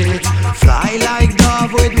buy it. Fly like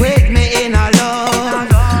dove with me in a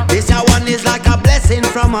love. This a one is like a blessing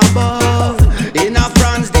from above. In a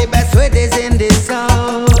France the best weed is in the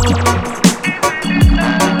south.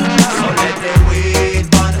 So let the weed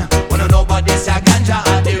burn. Wanna know about this a ganja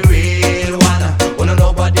and the real one. Wanna know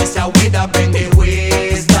about this a weed that bring the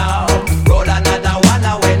ways down. Roll another one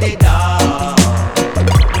when it down.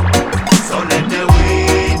 So let the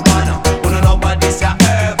weed burn. Wanna know about this a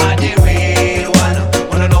herb and the real one.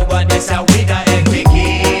 Wanna know about this a weed that help me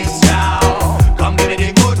keep strong. Come give me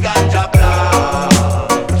the good ganja plan.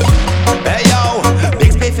 Hey yo,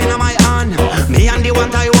 big spliff in my hand. Me and the one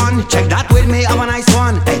Taiwan. Check that with me, have a nice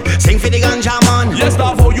one. Hey, sing for the ganja man. Yes,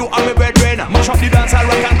 love how you are my brethren. Mash up the dance and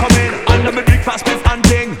rock and come in. Under me big fast spliff and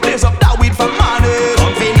ting. Blaze up that weed for money.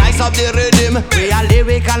 Comfy nice up the rhythm. We a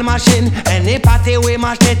lyrical machine. Any party we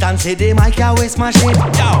mash it and see the mic we smash it.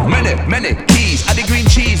 Yo, many keys. Add the green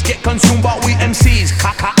cheese. Get consumed but we MCs.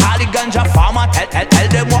 Kaka, all the ganja farmer. Tell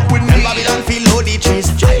them what we need. Babylon feel load the trees.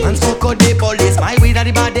 And smoke out the police. My weed are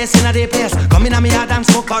the baddest in the place. Come in a me yard and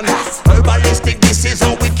smoke on this. Herbalistic, this is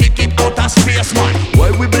how we kick it out of space, man.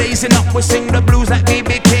 While we blazing up, we sing the blues like we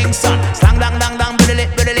be King Son. Slang dang dang dang, biddle it.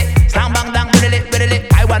 Slang bang dang, biddle it.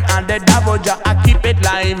 Taiwan and the Davoja, I keep it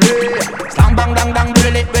lively. Slang bang dang dang,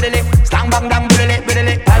 biddle it. Slang bang dang, biddle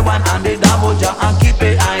it. Taiwan and the Davoja, I keep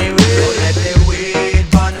it lively. Let the weed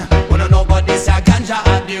burn. Wanna know about this a ganja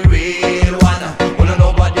and the real one. Wanna know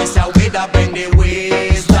about this a weed that bring the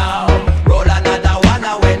ways down. Roll another one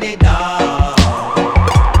when it down.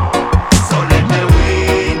 So let the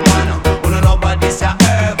weed burn. Wanna know about this a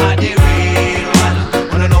herb and the real one.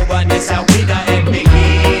 Wanna know about this a weed that help me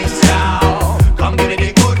keep strong. Come give me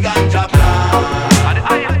the good ganja plan.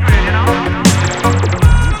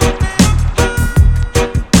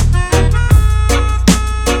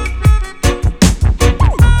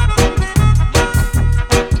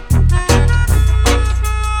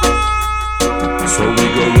 So we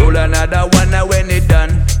go roll another one when it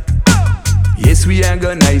done. Yes, we ain't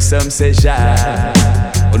gonna nice some session.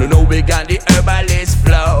 Oh no, we got the herbalist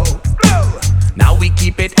flow. Now we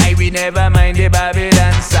keep it high, we never mind the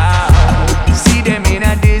Babylon sound. See them in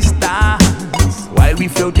a distance while we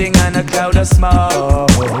floating on a cloud of smoke.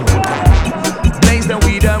 Blaze the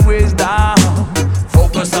weed and wisdom.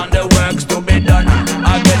 Focus on the works to be done.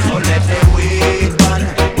 I guess so let the weed burn.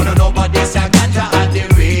 Wanna know about this a ganja and the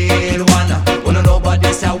real one. Wanna know about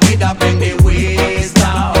this a weed that bring the ways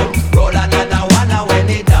down. Roll another one when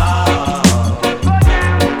it down.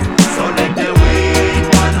 So let the weed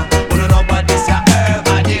burn. Wanna know about this a herb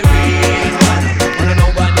and the real one. Wanna know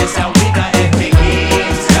about this a weed that help me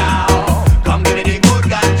keep strong. Come give me the good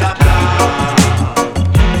ganja plan.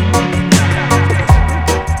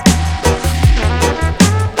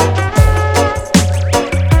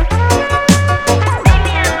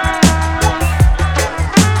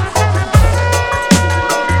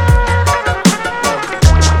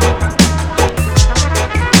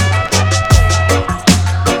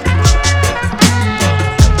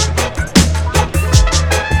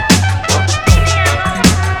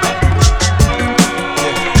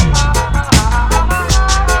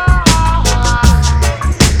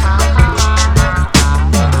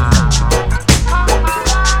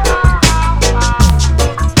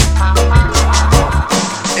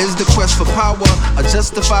 Is the quest for power a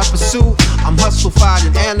justified pursuit? I'm hustlefied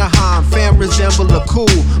in Anaheim, fam resemble a cool.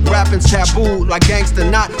 Rapping taboo like gangster,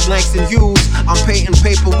 not blanks and views. I'm painting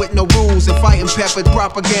paper with no rules and fighting peppered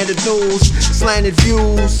propaganda news. Slanted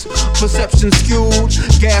views, perception skewed.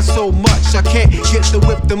 Gas so much I can't get the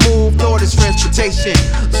whip to move. Thought is transportation,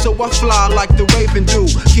 so I fly like the Raven do.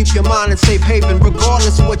 Keep your mind in safe haven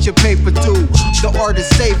regardless of what your paper do. The art is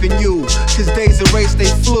saving you, cause days erase they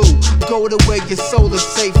flew. Go to where your soul is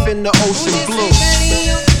safe in the ocean blue.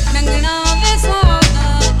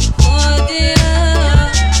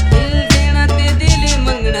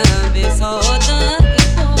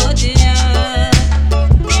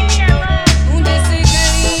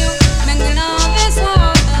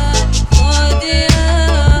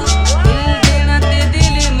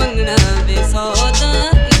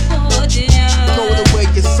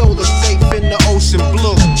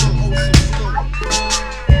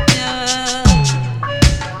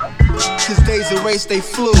 they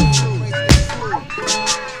flew.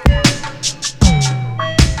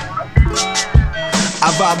 I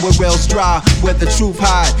vibe where wells dry, where the truth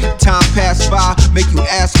hide. Time pass by, make you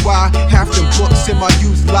ask why. Half them books in my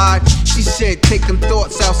youth lied. She said, take them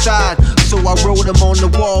thoughts outside. So I wrote them on the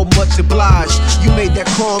wall, much obliged. You made that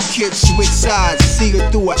chrome kid switch sides. See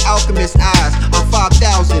it through an alchemist's eyes. I'm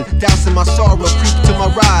 5,000, dousing my sorrow, creep to my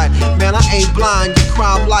ride. Man, I ain't blind, your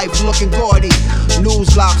crime life looking gaudy.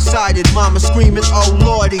 News lopsided, mama screaming, oh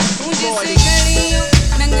lordy.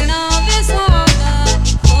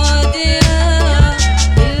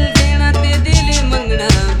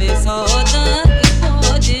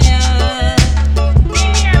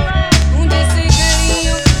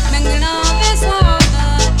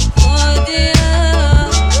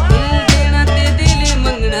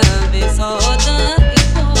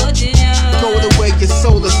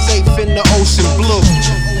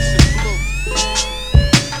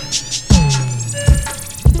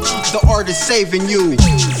 The art is saving you.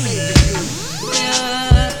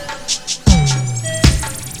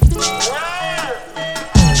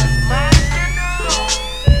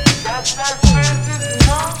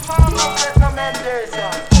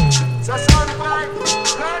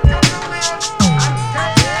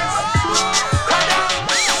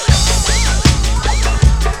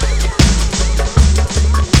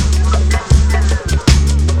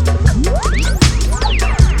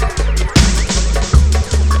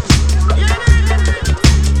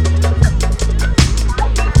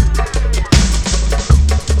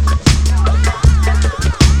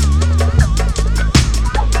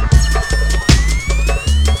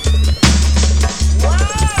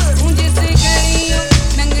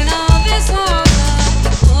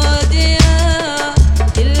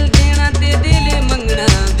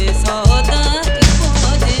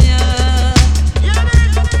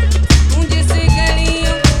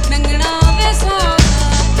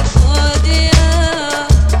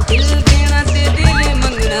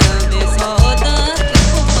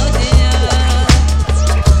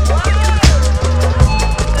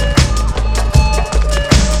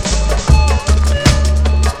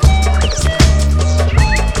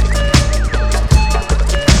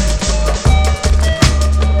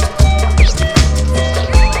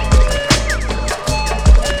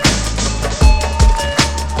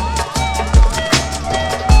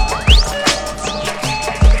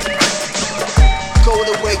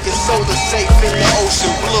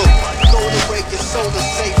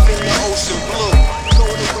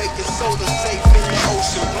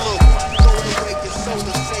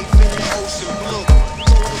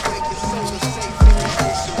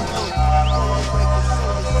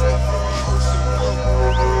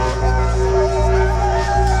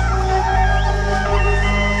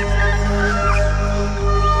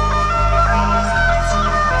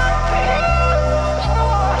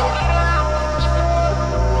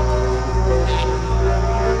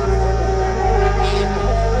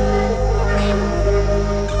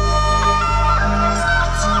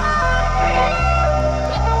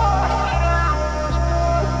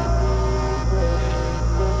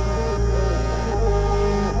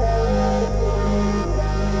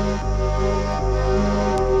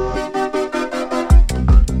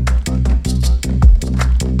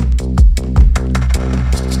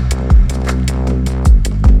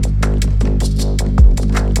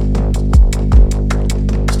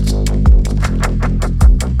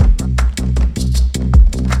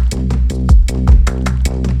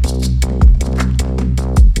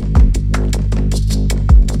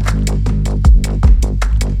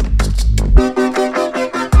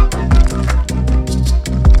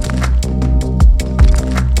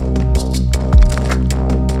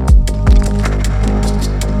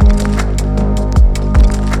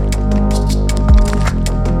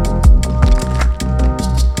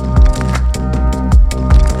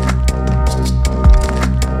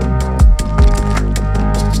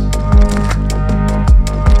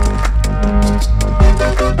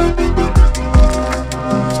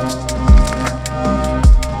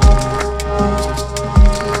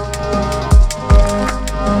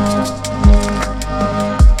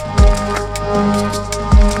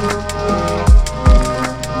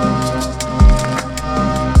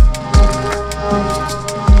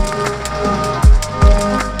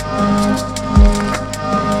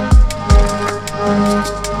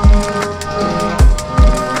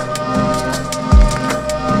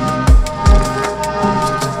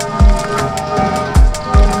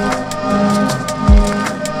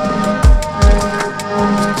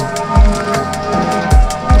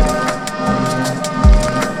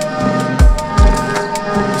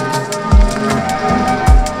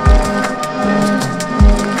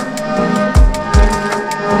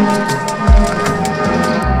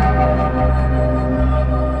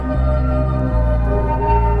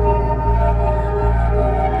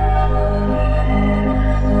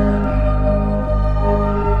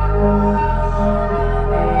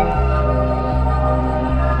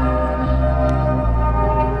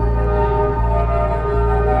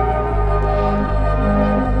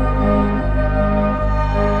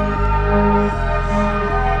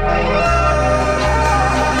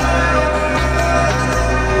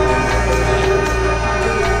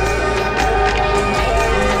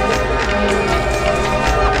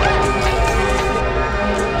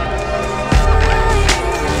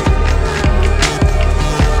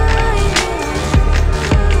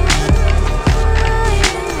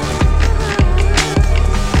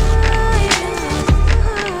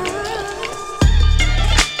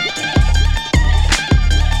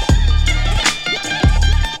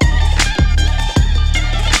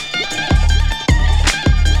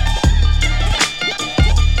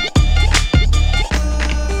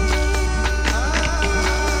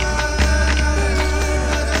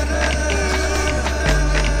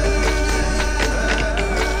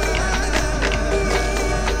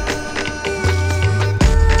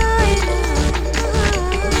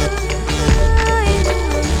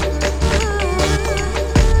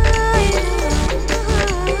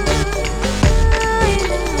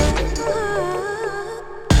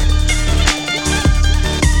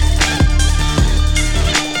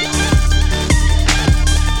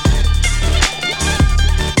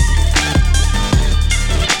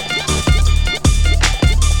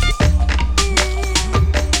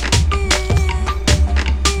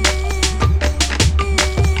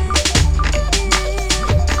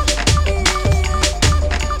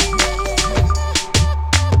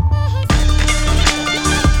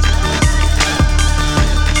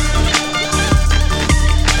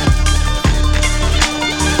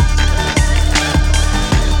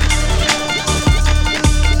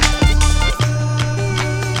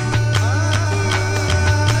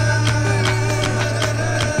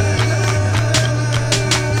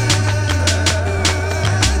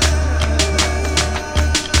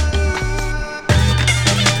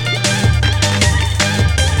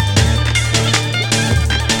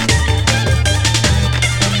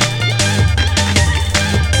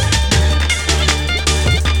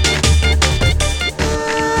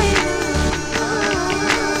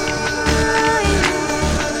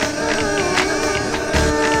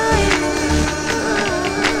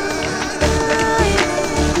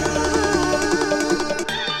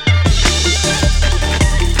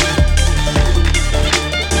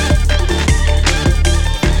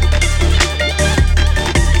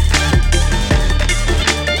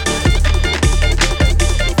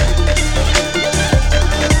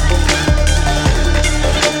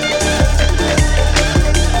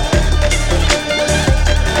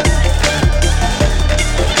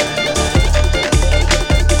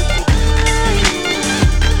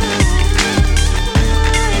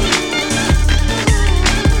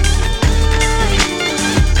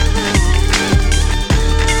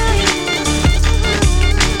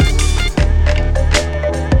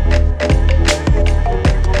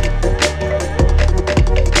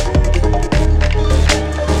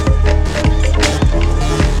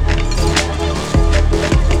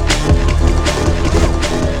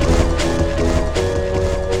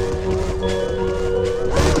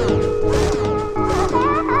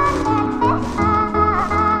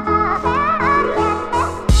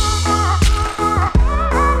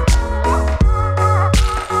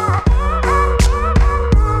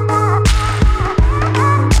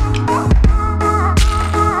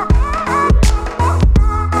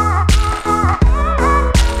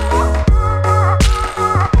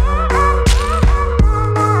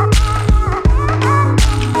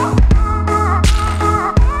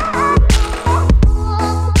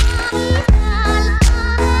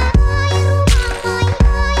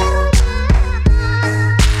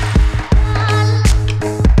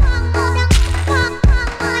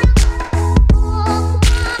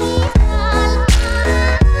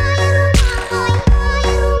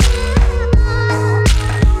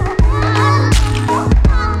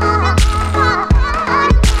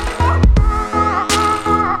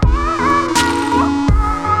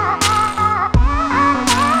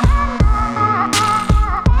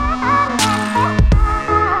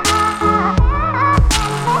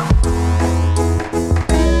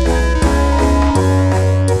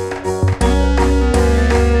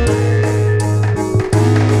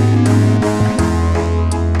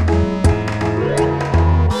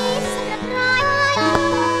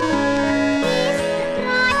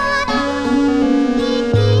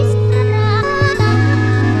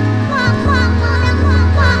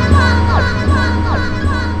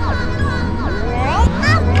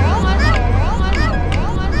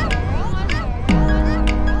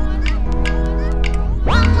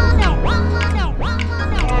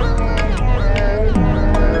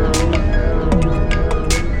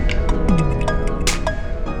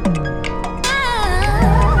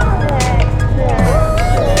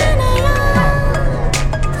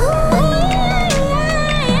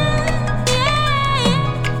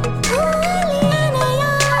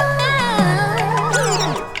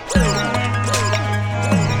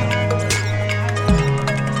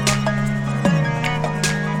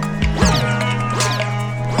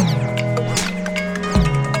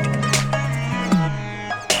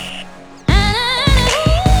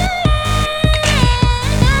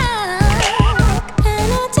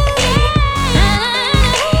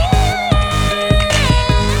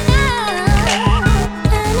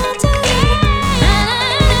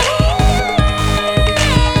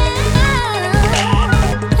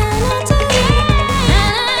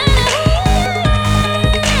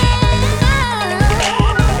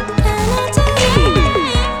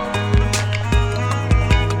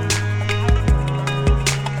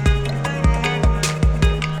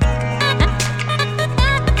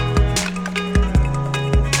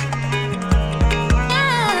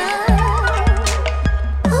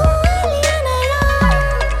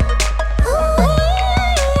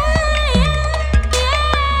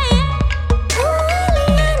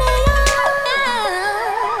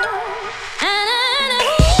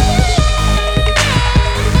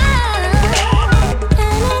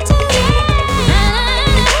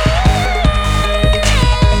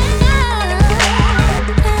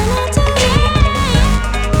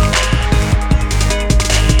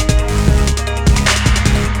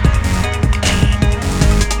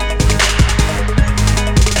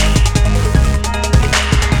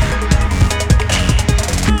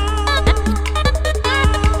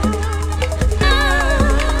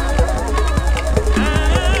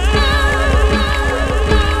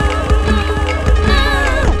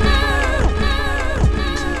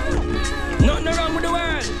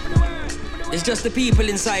 It's just the people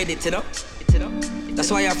inside it, you know.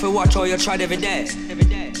 That's why you have to watch how you try every day.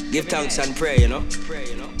 Give thanks and pray, you know.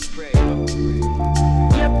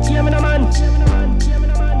 Yeah, man.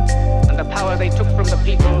 And the power they took from the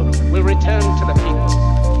people will return to the people.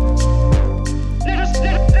 Let us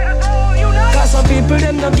all unite. Cause some people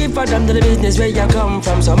them not give a damn to the business where you come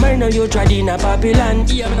from. So I know you tried in a Babylon.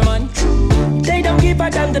 Yeah, man. They don't give a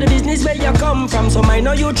damn to the business where you come from. So I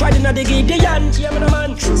know you tried in a Gideon. Yeah,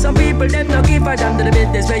 man. Some people them not give a damn to the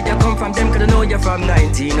business where you come from. Them could know you from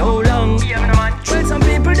 19 how long. Yeah, man. Well, some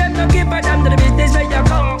people them not give a damn to the business where you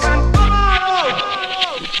come from.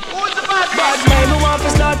 Bad mind, me want to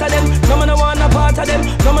slaughter them. No man want a part of them.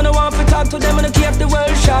 No man want to talk to them and keep the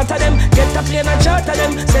world short of them. Get a plane and charter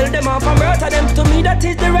them. Sell them off and murder them. To me that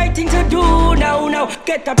is the right thing to do now.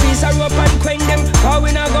 Get a piece of rope and quench them. Or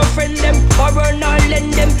we not go friend them. Or run or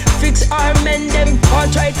lend them. Fix or mend them. Or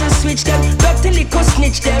try to switch them. Dirty liquor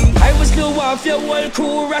snitch them. I will slew off your whole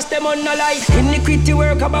crew. Rust them on a lie. Iniquity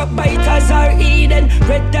work about biters or Eden.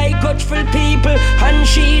 Red eye gutful people and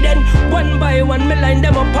sheeden. One by one me line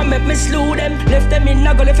them up and make me slew them. Left them in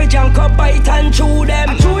a gully for junk up, bite and chew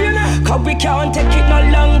them. Cause we can't take it no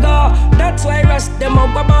longer. That's why rust them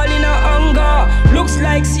up a ball in a hunger. Looks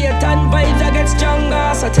like Satan vibes a get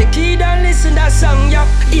stronger. So take it and listen that song, yeah,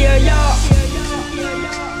 yeah.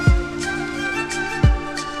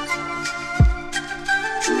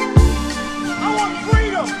 I want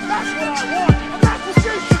freedom, that's what I want. And that's what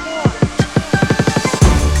you should want.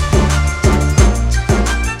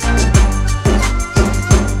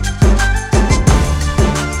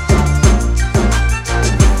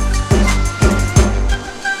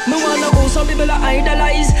 Some people are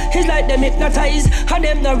idolize, it's like them hypnotize. And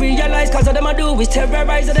them not realize, cause all them a do is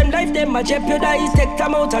terrorize. And them life them a jeopardize. Take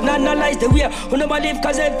them out and analyze the way who never live,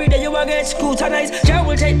 cause every day you will get scrutinized. Jah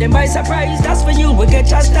will take them by surprise, that's when you will get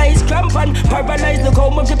chastised. Cramp and paralyzed, look how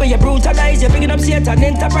much people you brutalize. You're picking up Satan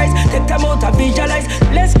enterprise, take them out and visualize.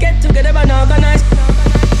 Let's get together and organize.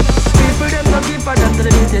 People them not give a damn to the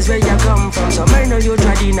business where you come from. So I know you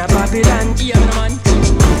tried in a Babylon. Yeah, man.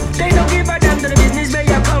 They don't give a damn to the business where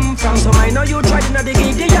you come from. So I know you tried in a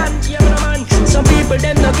Gideon. Yeah, man. Some people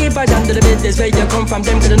them not give a damn to the business where you come from.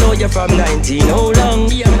 Them could know you from 19 how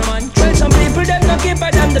long. Yeah, man. Well, some people them not give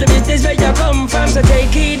a damn to the business where you come from. So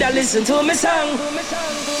take heed and listen to me song.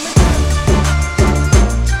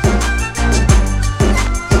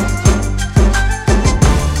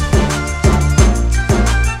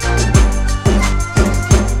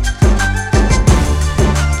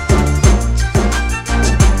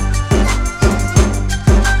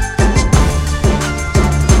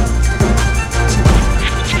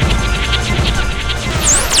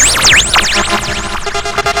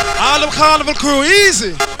 Carnival crew,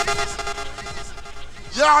 easy.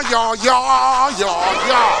 Yeah.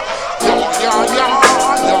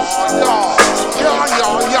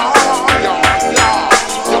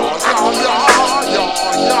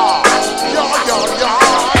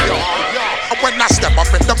 When I step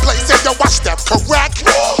up in the place, and yo, I step correct.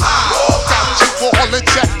 Got you all in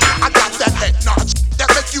check. I got that head notch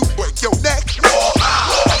that make you break your neck.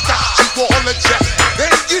 Got you all in check.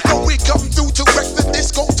 Then you know we come through to wreck the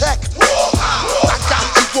discotheque. I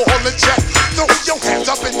got you all in check. Throw your hands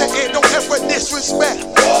up in the air, don't ever disrespect.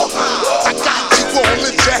 I got you all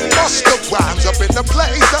in check. Busta Rhymes up in the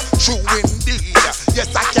place, true indeed. Yes,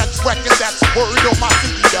 I catch records, that's word on my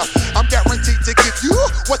feed. I'm guaranteed to give you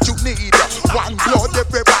what you need. One blood,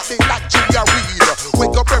 everybody like Julia Reed.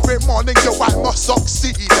 Wake up every morning, yo, I must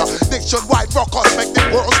succeed. Nationwide rockers make the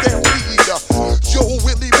world stampede. Yo,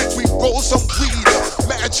 Willie, make we roll some weed.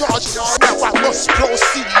 Man, charge now, I must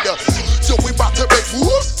proceed. So we about to make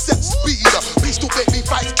moves.